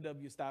a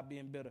BMW. Stop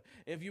being bitter.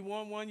 If you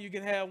want one, you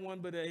can have one,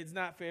 but it's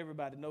not for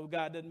everybody. No,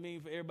 God doesn't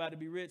mean for everybody to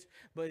be rich,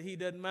 but he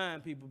doesn't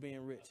mind people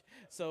being rich.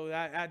 So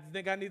I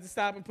think I need to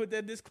stop and put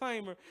that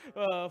disclaimer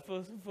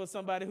for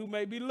somebody who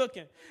may be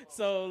looking.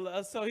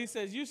 So he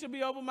says, you should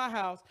be over my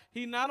house.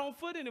 He's not on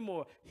foot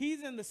anymore.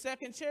 He's in the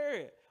second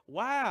chariot.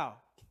 Wow.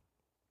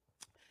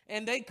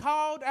 And they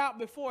called out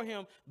before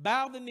him,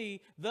 bow the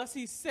knee. Thus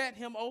he set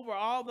him over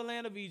all the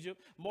land of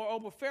Egypt.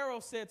 Moreover, Pharaoh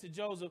said to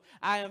Joseph,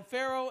 I am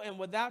Pharaoh, and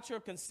without your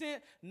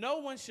consent, no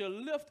one shall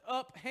lift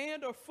up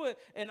hand or foot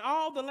in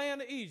all the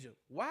land of Egypt.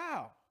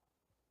 Wow.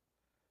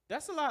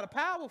 That's a lot of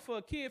power for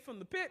a kid from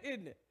the pit,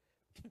 isn't it?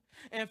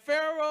 And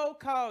Pharaoh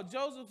called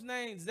Joseph's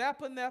name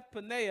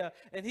Zaphenath-Paneah,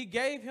 and he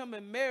gave him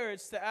in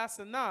marriage to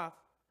Asenath,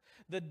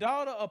 the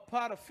daughter of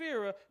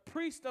Potiphera,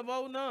 priest of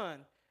Onan.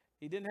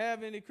 He didn't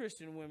have any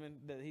Christian women,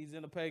 that he's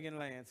in a pagan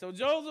land. So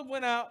Joseph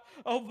went out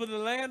over the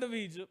land of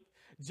Egypt.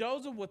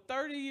 Joseph was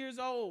 30 years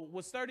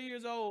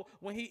old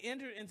when he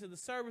entered into the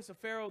service of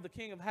Pharaoh, the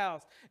king of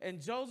house. And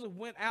Joseph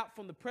went out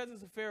from the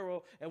presence of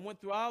Pharaoh and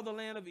went through all the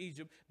land of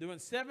Egypt. During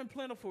 7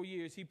 plentiful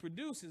years, he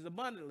produces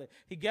abundantly.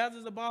 He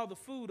gathers up all the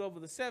food over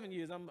the 7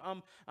 years.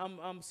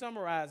 I'm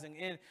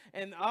summarizing.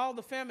 And all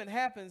the famine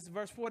happens,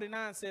 verse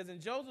 49 says, and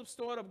Joseph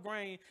stored up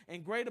grain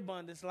in great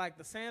abundance like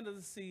the sand of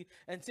the sea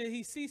until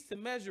he ceased to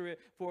measure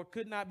it, for it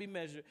could not be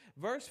measured.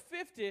 Verse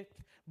 50,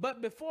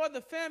 but before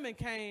the famine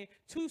came,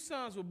 2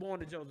 sons were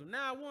born to Joseph.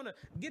 Now I want to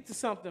get to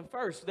something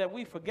first that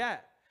we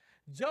forgot.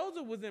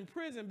 Joseph was in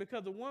prison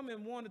because a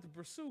woman wanted to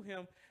pursue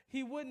him.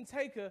 He wouldn't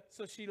take her,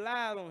 so she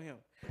lied on him.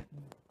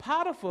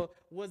 Potiphar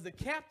was the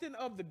captain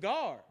of the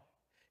guard.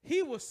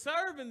 He was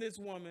serving this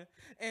woman,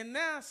 and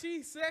now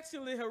she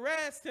sexually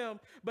harassed him.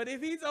 But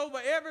if he's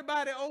over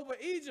everybody over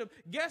Egypt,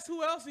 guess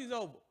who else he's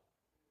over?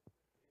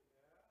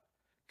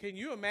 Can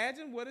you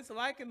imagine what it's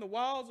like in the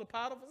walls of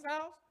Potiphar's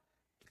house?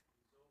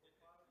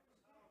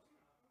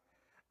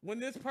 When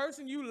this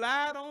person you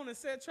lied on and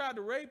said tried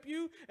to rape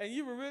you, and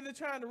you were really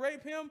trying to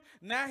rape him,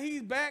 now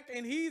he's back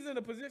and he's in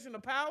a position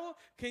of power.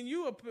 Can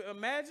you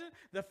imagine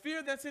the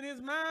fear that's in his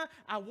mind?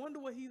 I wonder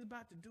what he's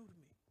about to do to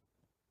me.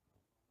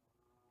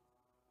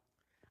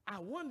 I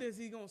wonder, is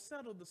he going to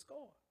settle the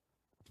score?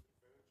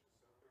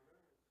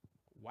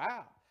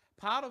 Wow.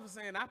 Potiphar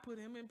saying, I put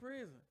him in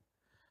prison.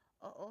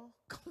 Uh-oh.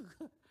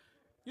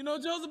 You know,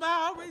 Joseph,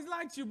 I always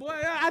liked you, boy.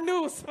 I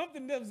knew it was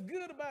something that was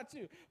good about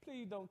you.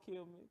 Please don't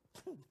kill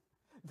me.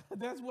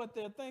 That's what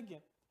they're thinking.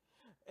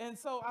 And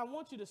so I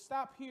want you to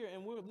stop here,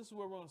 and this is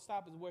where we're going to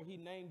stop, is where he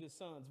named his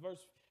sons.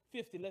 Verse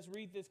 50, let's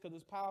read this because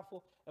it's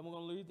powerful, and we're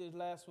going to read this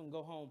last one and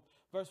go home.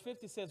 Verse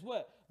 50 says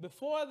what?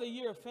 Before the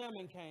year of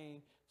famine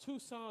came, 2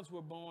 sons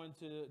were born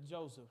to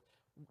Joseph.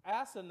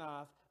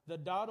 Asenath, the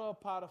daughter of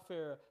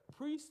Potiphera,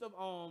 priest of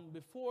On,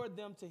 before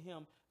them to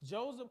him.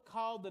 Joseph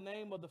called the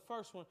name of the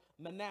first one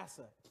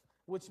Manasseh.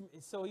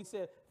 So he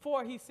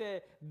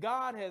said,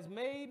 God has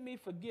made me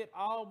forget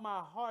all my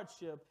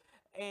hardship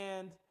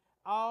and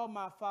all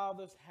my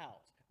father's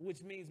house,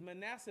 which means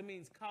Manasseh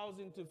means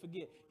causing to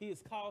forget. He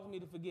has caused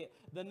me to forget.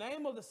 The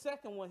name of the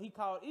second one he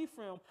called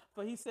Ephraim,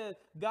 for he said,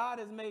 God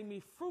has made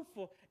me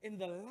fruitful in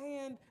the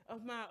land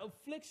of my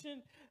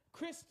affliction.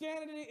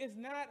 Christianity is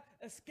not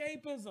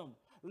escapism.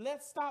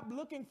 Let's stop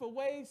looking for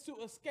ways to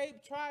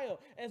escape trial.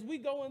 As we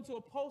go into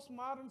a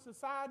postmodern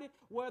society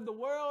where the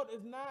world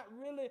is not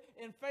really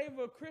in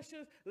favor of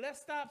Christians,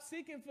 let's stop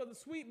seeking for the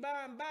sweet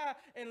by and by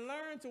and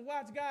learn to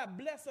watch God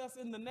bless us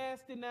in the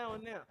nasty now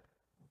and now.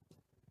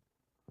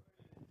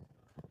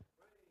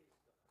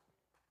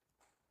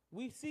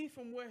 We see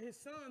from where his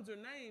sons are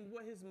named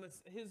what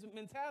his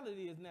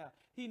mentality is now.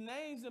 He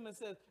names them and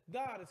says,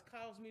 God has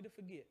caused me to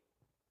forget.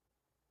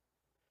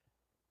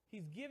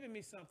 He's given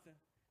me something.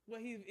 Well,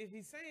 if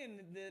he's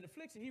saying that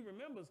affliction, he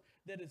remembers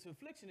that his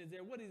affliction is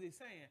there. What is he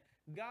saying?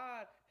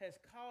 God has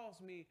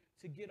caused me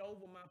to get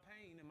over my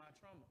pain and my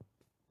trauma.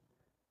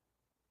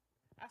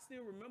 I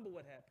still remember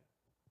what happened.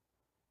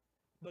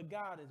 But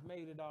God has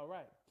made it all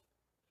right.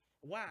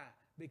 Why?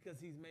 Because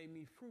he's made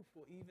me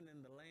fruitful even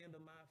in the land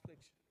of my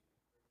affliction.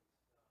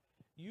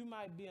 You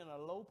might be in a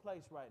low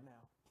place right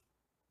now,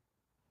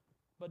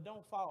 but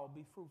don't fall,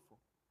 be fruitful.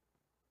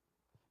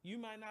 You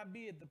might not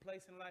be at the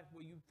place in life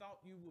where you thought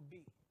you would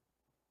be,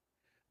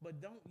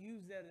 but don't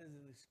use that as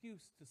an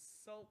excuse to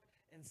sulk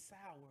and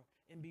sour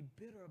and be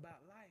bitter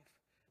about life.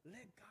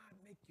 Let God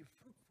make you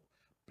fruitful.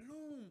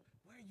 Bloom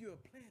where you're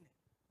planted.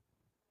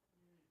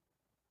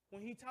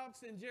 When he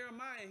talks in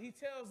Jeremiah, he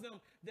tells them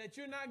that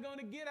you're not going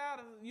to get out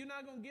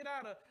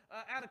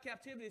of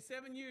captivity.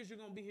 7 years you're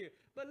going to be here,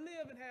 but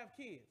live and have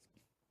kids.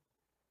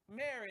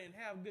 Marry and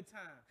have a good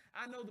time.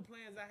 I know the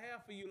plans I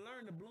have for you.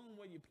 Learn to bloom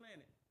where you're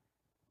planted.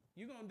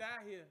 You're going to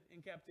die here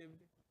in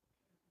captivity,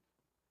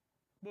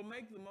 but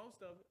make the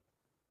most of it.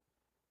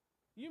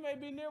 You may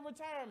be near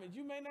retirement.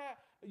 You may not.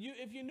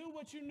 If you knew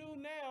what you knew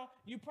now,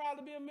 you'd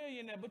probably be a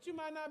millionaire, but you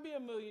might not be a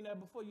millionaire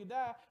before you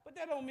die. But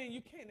that don't mean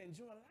you can't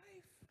enjoy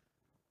life.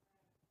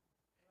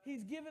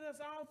 He's given us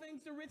all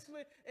things to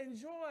richly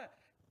enjoy.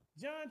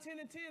 John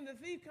 10:10, the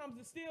thief comes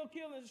to steal,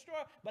 kill, and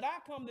destroy. But I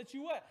come that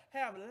you what?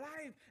 Have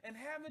life and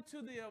have it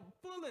to the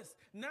fullest.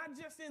 Not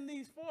just in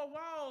these four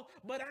walls,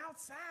 but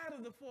outside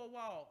of the four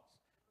walls.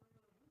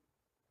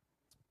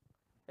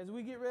 As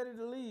we get ready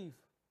to leave,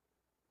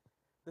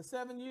 the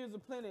 7 years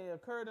of plenty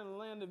occurred in the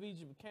land of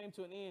Egypt, came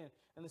to an end,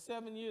 and the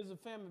 7 years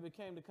of famine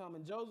became to come.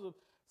 And Joseph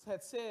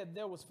had said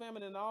there was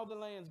famine in all the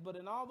lands, but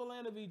in all the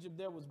land of Egypt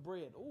there was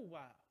bread. Oh,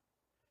 wow.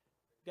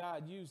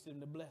 God used him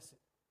to bless it.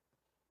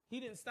 He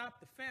didn't stop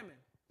the famine,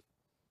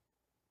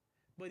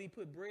 but he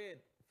put bread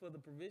for the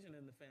provision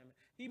in the famine.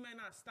 He may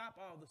not stop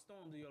all the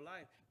storms of your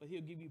life, but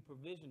he'll give you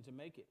provision to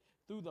make it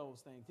through those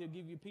things. He'll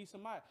give you peace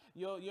of mind.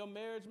 Your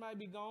marriage might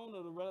be gone,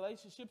 or the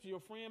relationships, your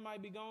friend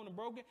might be gone and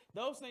broken.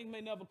 Those things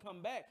may never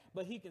come back,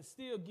 but he can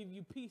still give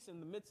you peace in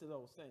the midst of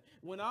those things.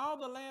 When all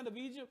the land of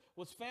Egypt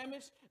was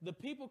famished, the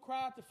people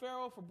cried to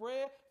Pharaoh for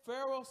bread.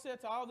 Pharaoh said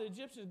to all the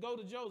Egyptians, go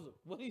to Joseph.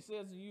 What he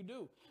says you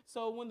do.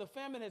 So when the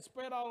famine had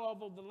spread all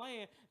over the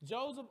land,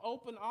 Joseph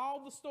opened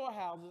all the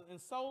storehouses and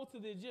sold to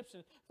the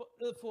Egyptians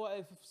for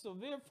a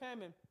severe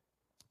famine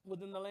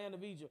within the land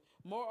of Egypt.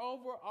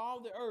 Moreover, all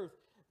the earth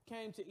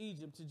came to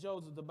Egypt to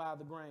Joseph to buy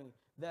the grain.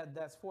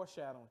 That's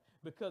foreshadowing,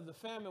 because the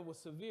famine was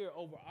severe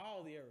over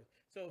all the earth.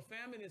 So if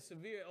famine is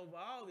severe over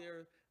all the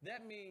earth,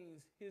 that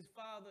means his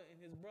father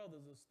and his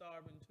brothers are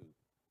starving too.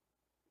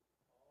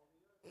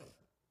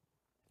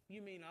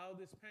 You mean all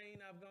this pain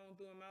I've gone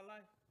through in my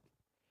life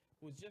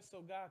was just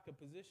so God could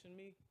position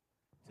me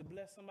to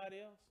bless somebody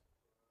else?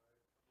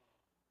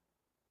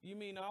 You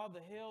mean all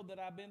the hell that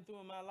I've been through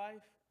in my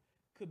life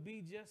could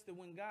be just that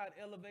when God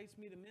elevates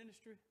me to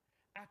ministry,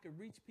 I could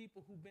reach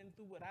people who've been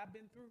through what I've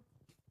been through,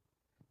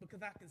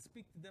 because I can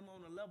speak to them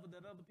on a level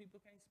that other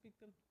people can't speak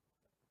to them.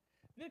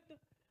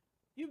 Victor,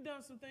 you've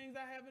done some things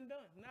I haven't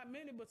done. Not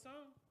many, but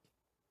some.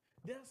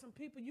 There are some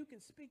people you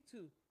can speak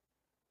to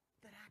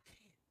that I can't.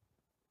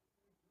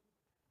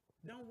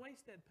 Don't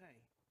waste that pain.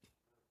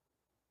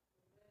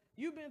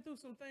 You've been through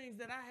some things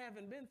that I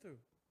haven't been through.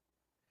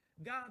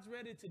 God's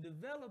ready to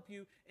develop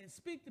you and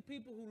speak to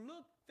people who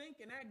look,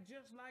 think, and act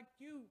just like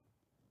you.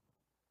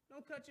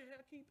 Don't cut your hair,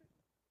 keep it.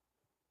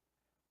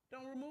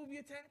 Don't remove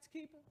your tats,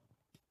 keep them.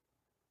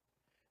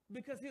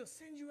 Because he'll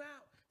send you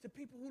out to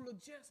people who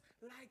look just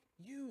like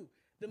you.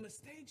 The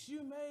mistakes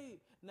you made.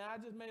 Now, I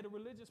just made a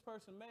religious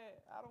person mad.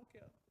 I don't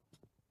care.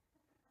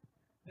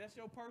 That's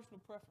your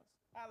personal preference.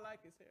 I like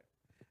his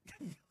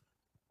hair.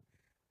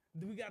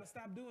 We got to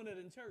stop doing it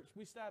in church.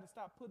 We got to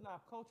stop putting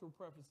our cultural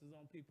preferences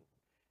on people.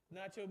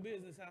 Not your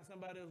business how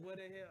somebody else wear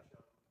their hair.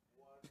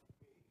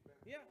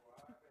 Yeah.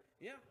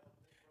 Yeah.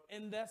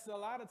 And that's a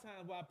lot of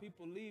times why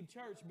people leave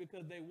church,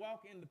 because they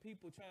walk into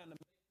people trying to make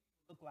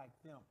people look like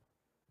them.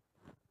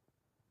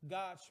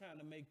 God's trying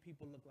to make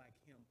people look like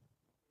him.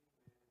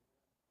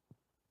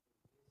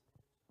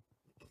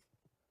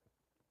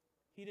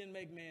 He didn't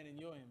make man in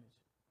your image.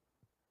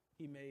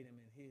 He made him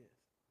in his.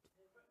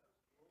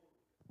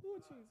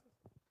 Oh, Jesus.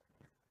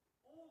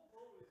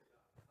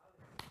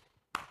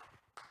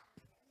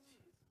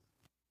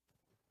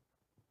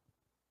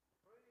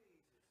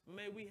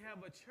 May we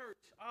have a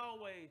church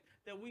always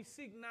that we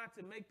seek not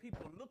to make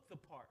people look the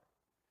part,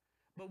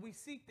 but we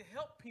seek to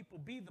help people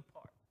be the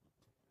part.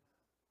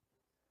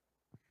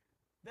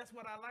 That's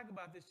what I like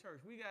about this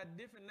church. We got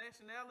different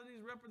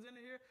nationalities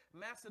represented here: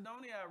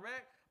 Macedonia,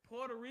 Iraq,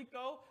 Puerto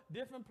Rico,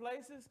 different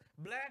places,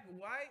 black,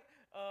 white,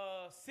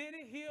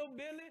 city,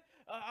 hillbilly,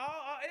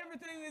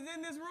 everything is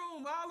in this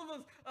room. All of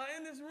us are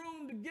in this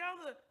room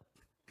together.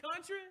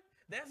 Country,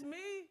 that's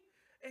me.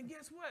 And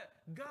guess what?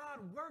 God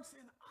works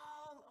in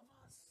all of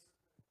us.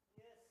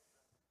 Yes.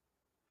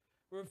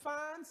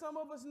 Refined, some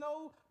of us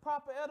know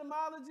proper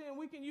etymology, and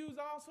we can use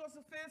all sorts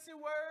of fancy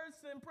words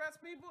to impress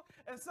people.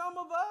 And some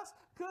of us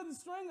couldn't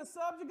string a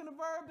subject and a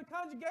verb to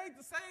conjugate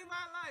to save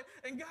our life.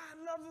 And God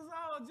loves us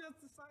all just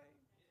the same.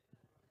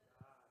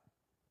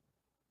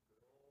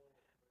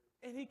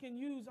 And he can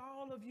use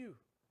all of you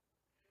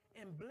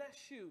and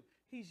bless you.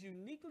 He's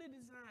uniquely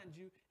designed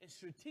you and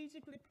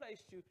strategically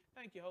placed you.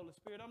 Thank you, Holy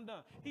Spirit. I'm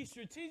done. He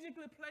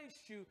strategically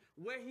placed you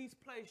where he's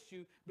placed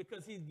you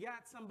because he's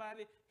got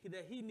somebody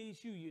that he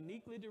needs you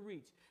uniquely to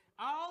reach.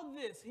 All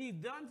this he's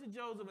done to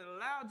Joseph and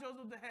allowed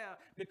Joseph to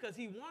have because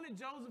he wanted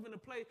Joseph in a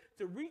place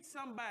to reach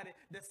somebody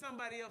that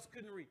somebody else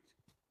couldn't reach.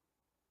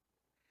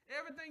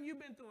 Everything you've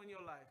been through in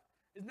your life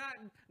is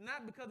not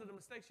because of the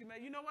mistakes you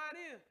made. You know why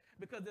it is?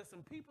 Because there's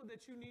some people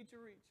that you need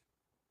to reach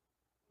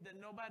that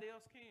nobody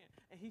else can.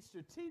 And he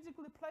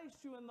strategically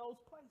placed you in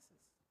those places.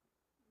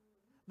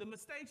 The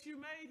mistakes you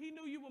made, he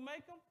knew you would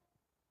make them.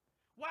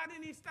 Why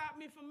didn't he stop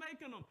me from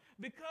making them?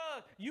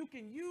 Because you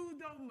can use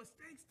those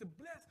mistakes to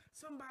bless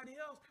somebody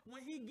else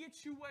when he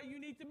gets you where you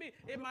need to be.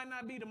 It might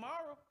not be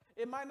tomorrow.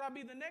 It might not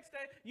be the next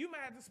day. You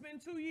might have to spend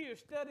 2 years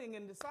studying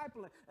and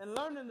discipling and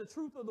learning the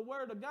truth of the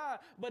word of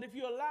God. But if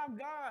you allow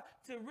God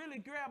to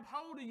really grab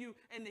hold of you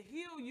and to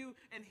heal you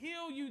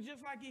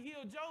just like he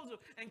healed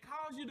Joseph and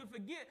cause you to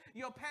forget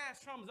your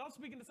past traumas. I'm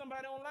speaking to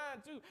somebody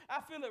online too.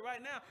 I feel it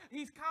right now.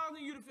 He's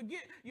causing you to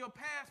forget your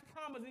past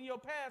traumas and your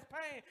past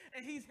pain.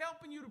 And he's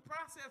helping you to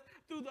process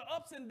through the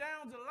ups and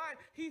downs of life.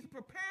 He's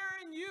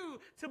preparing you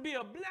to be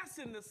a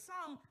blessing to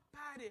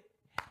somebody else.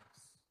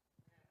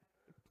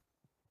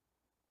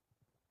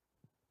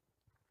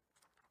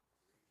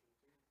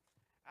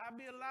 I'd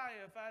be a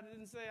liar if I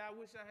didn't say I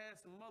wish I had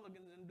some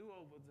mulligans and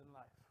do-overs in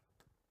life.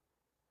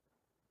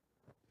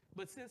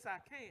 But since I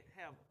can't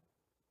have them,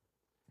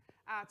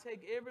 I'll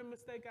take every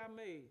mistake I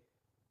made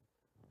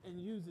and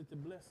use it to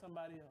bless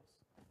somebody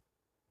else.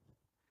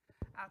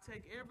 I'll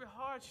take every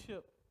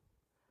hardship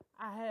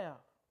I have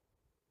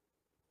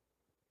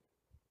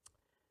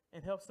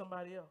and help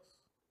somebody else.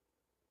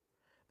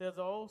 There's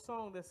an old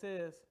song that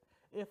says,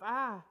 if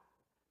I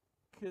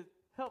could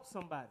help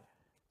somebody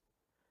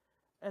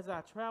as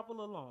I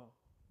travel along,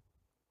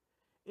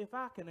 if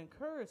I can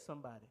encourage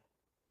somebody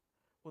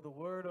with a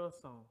word or a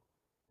song,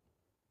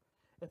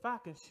 if I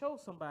can show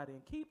somebody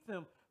and keep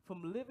them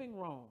from living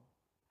wrong,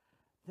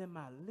 then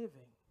my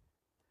living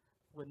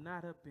would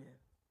not have been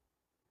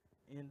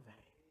in vain.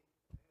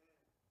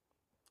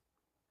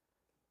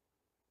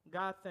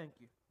 God, thank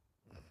you.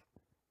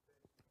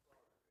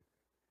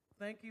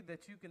 Thank you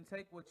that you can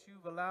take what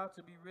you've allowed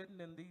to be written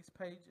in these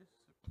pages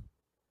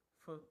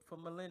for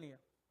millennia.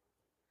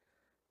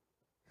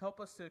 Help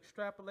us to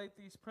extrapolate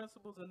these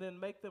principles and then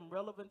make them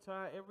relevant to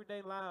our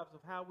everyday lives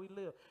of how we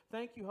live.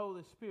 Thank you,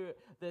 Holy Spirit,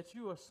 that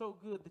you are so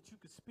good that you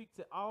can speak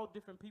to all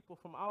different people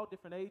from all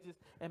different ages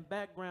and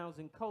backgrounds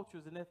and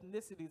cultures and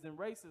ethnicities and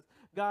races,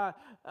 God,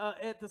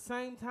 at the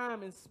same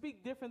time, and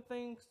speak different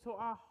things to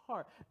our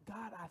heart.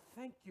 God, I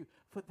thank you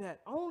for that.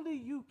 Only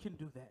you can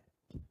do that.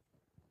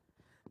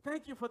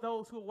 Thank you for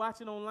those who are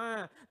watching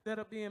online that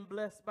are being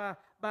blessed by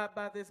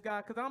this,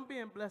 God, because I'm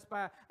being blessed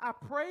by it. I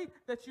pray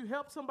that you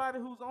help somebody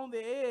who's on the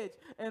edge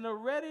and are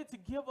ready to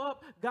give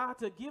up, God,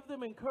 to give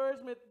them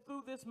encouragement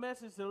through this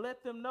message to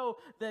let them know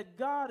that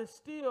God is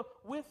still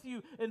with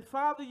you. And,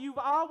 Father, you've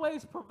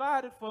always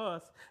provided for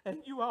us, and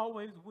you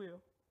always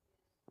will.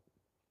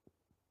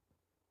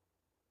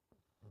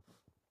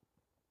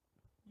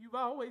 You've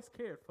always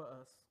cared for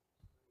us,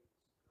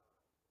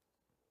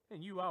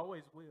 and you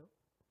always will.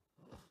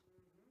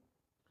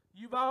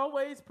 You've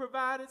always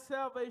provided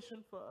salvation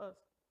for us.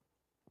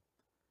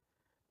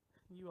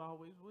 You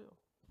always will.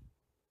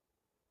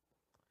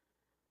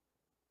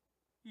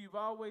 You've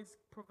always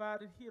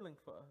provided healing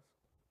for us.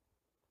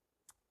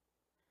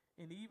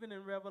 And even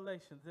in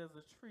Revelations, there's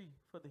a tree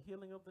for the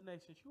healing of the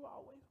nations. You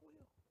always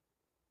will.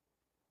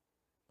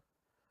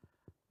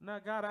 Now,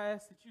 God, I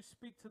ask that you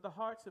speak to the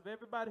hearts of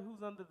everybody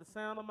who's under the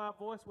sound of my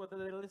voice, whether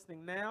they're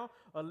listening now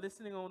or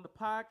listening on the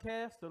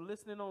podcast or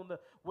listening on the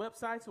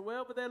websites or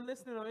wherever they're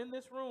listening or in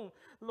this room.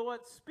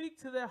 Lord,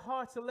 speak to their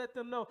hearts and let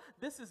them know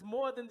this is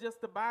more than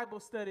just a Bible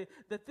study,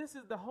 that this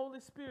is the Holy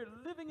Spirit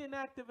living and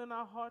active in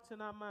our hearts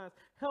and our minds.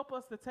 Help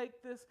us to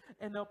take this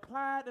and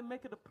apply it and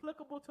make it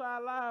applicable to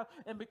our lives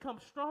and become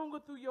stronger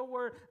through your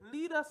word.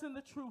 Lead us in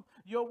the truth.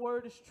 Your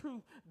word is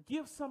truth.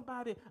 Give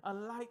somebody a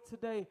light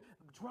today.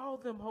 Draw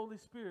them, Holy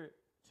Spirit,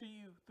 to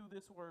you through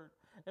this word.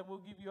 And we'll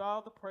give you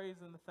all the praise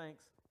and the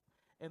thanks.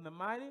 In the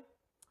mighty,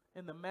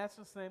 in the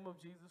matchless name of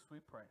Jesus, we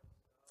pray.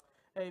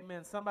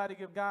 Amen. Somebody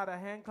give God a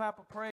hand clap of praise.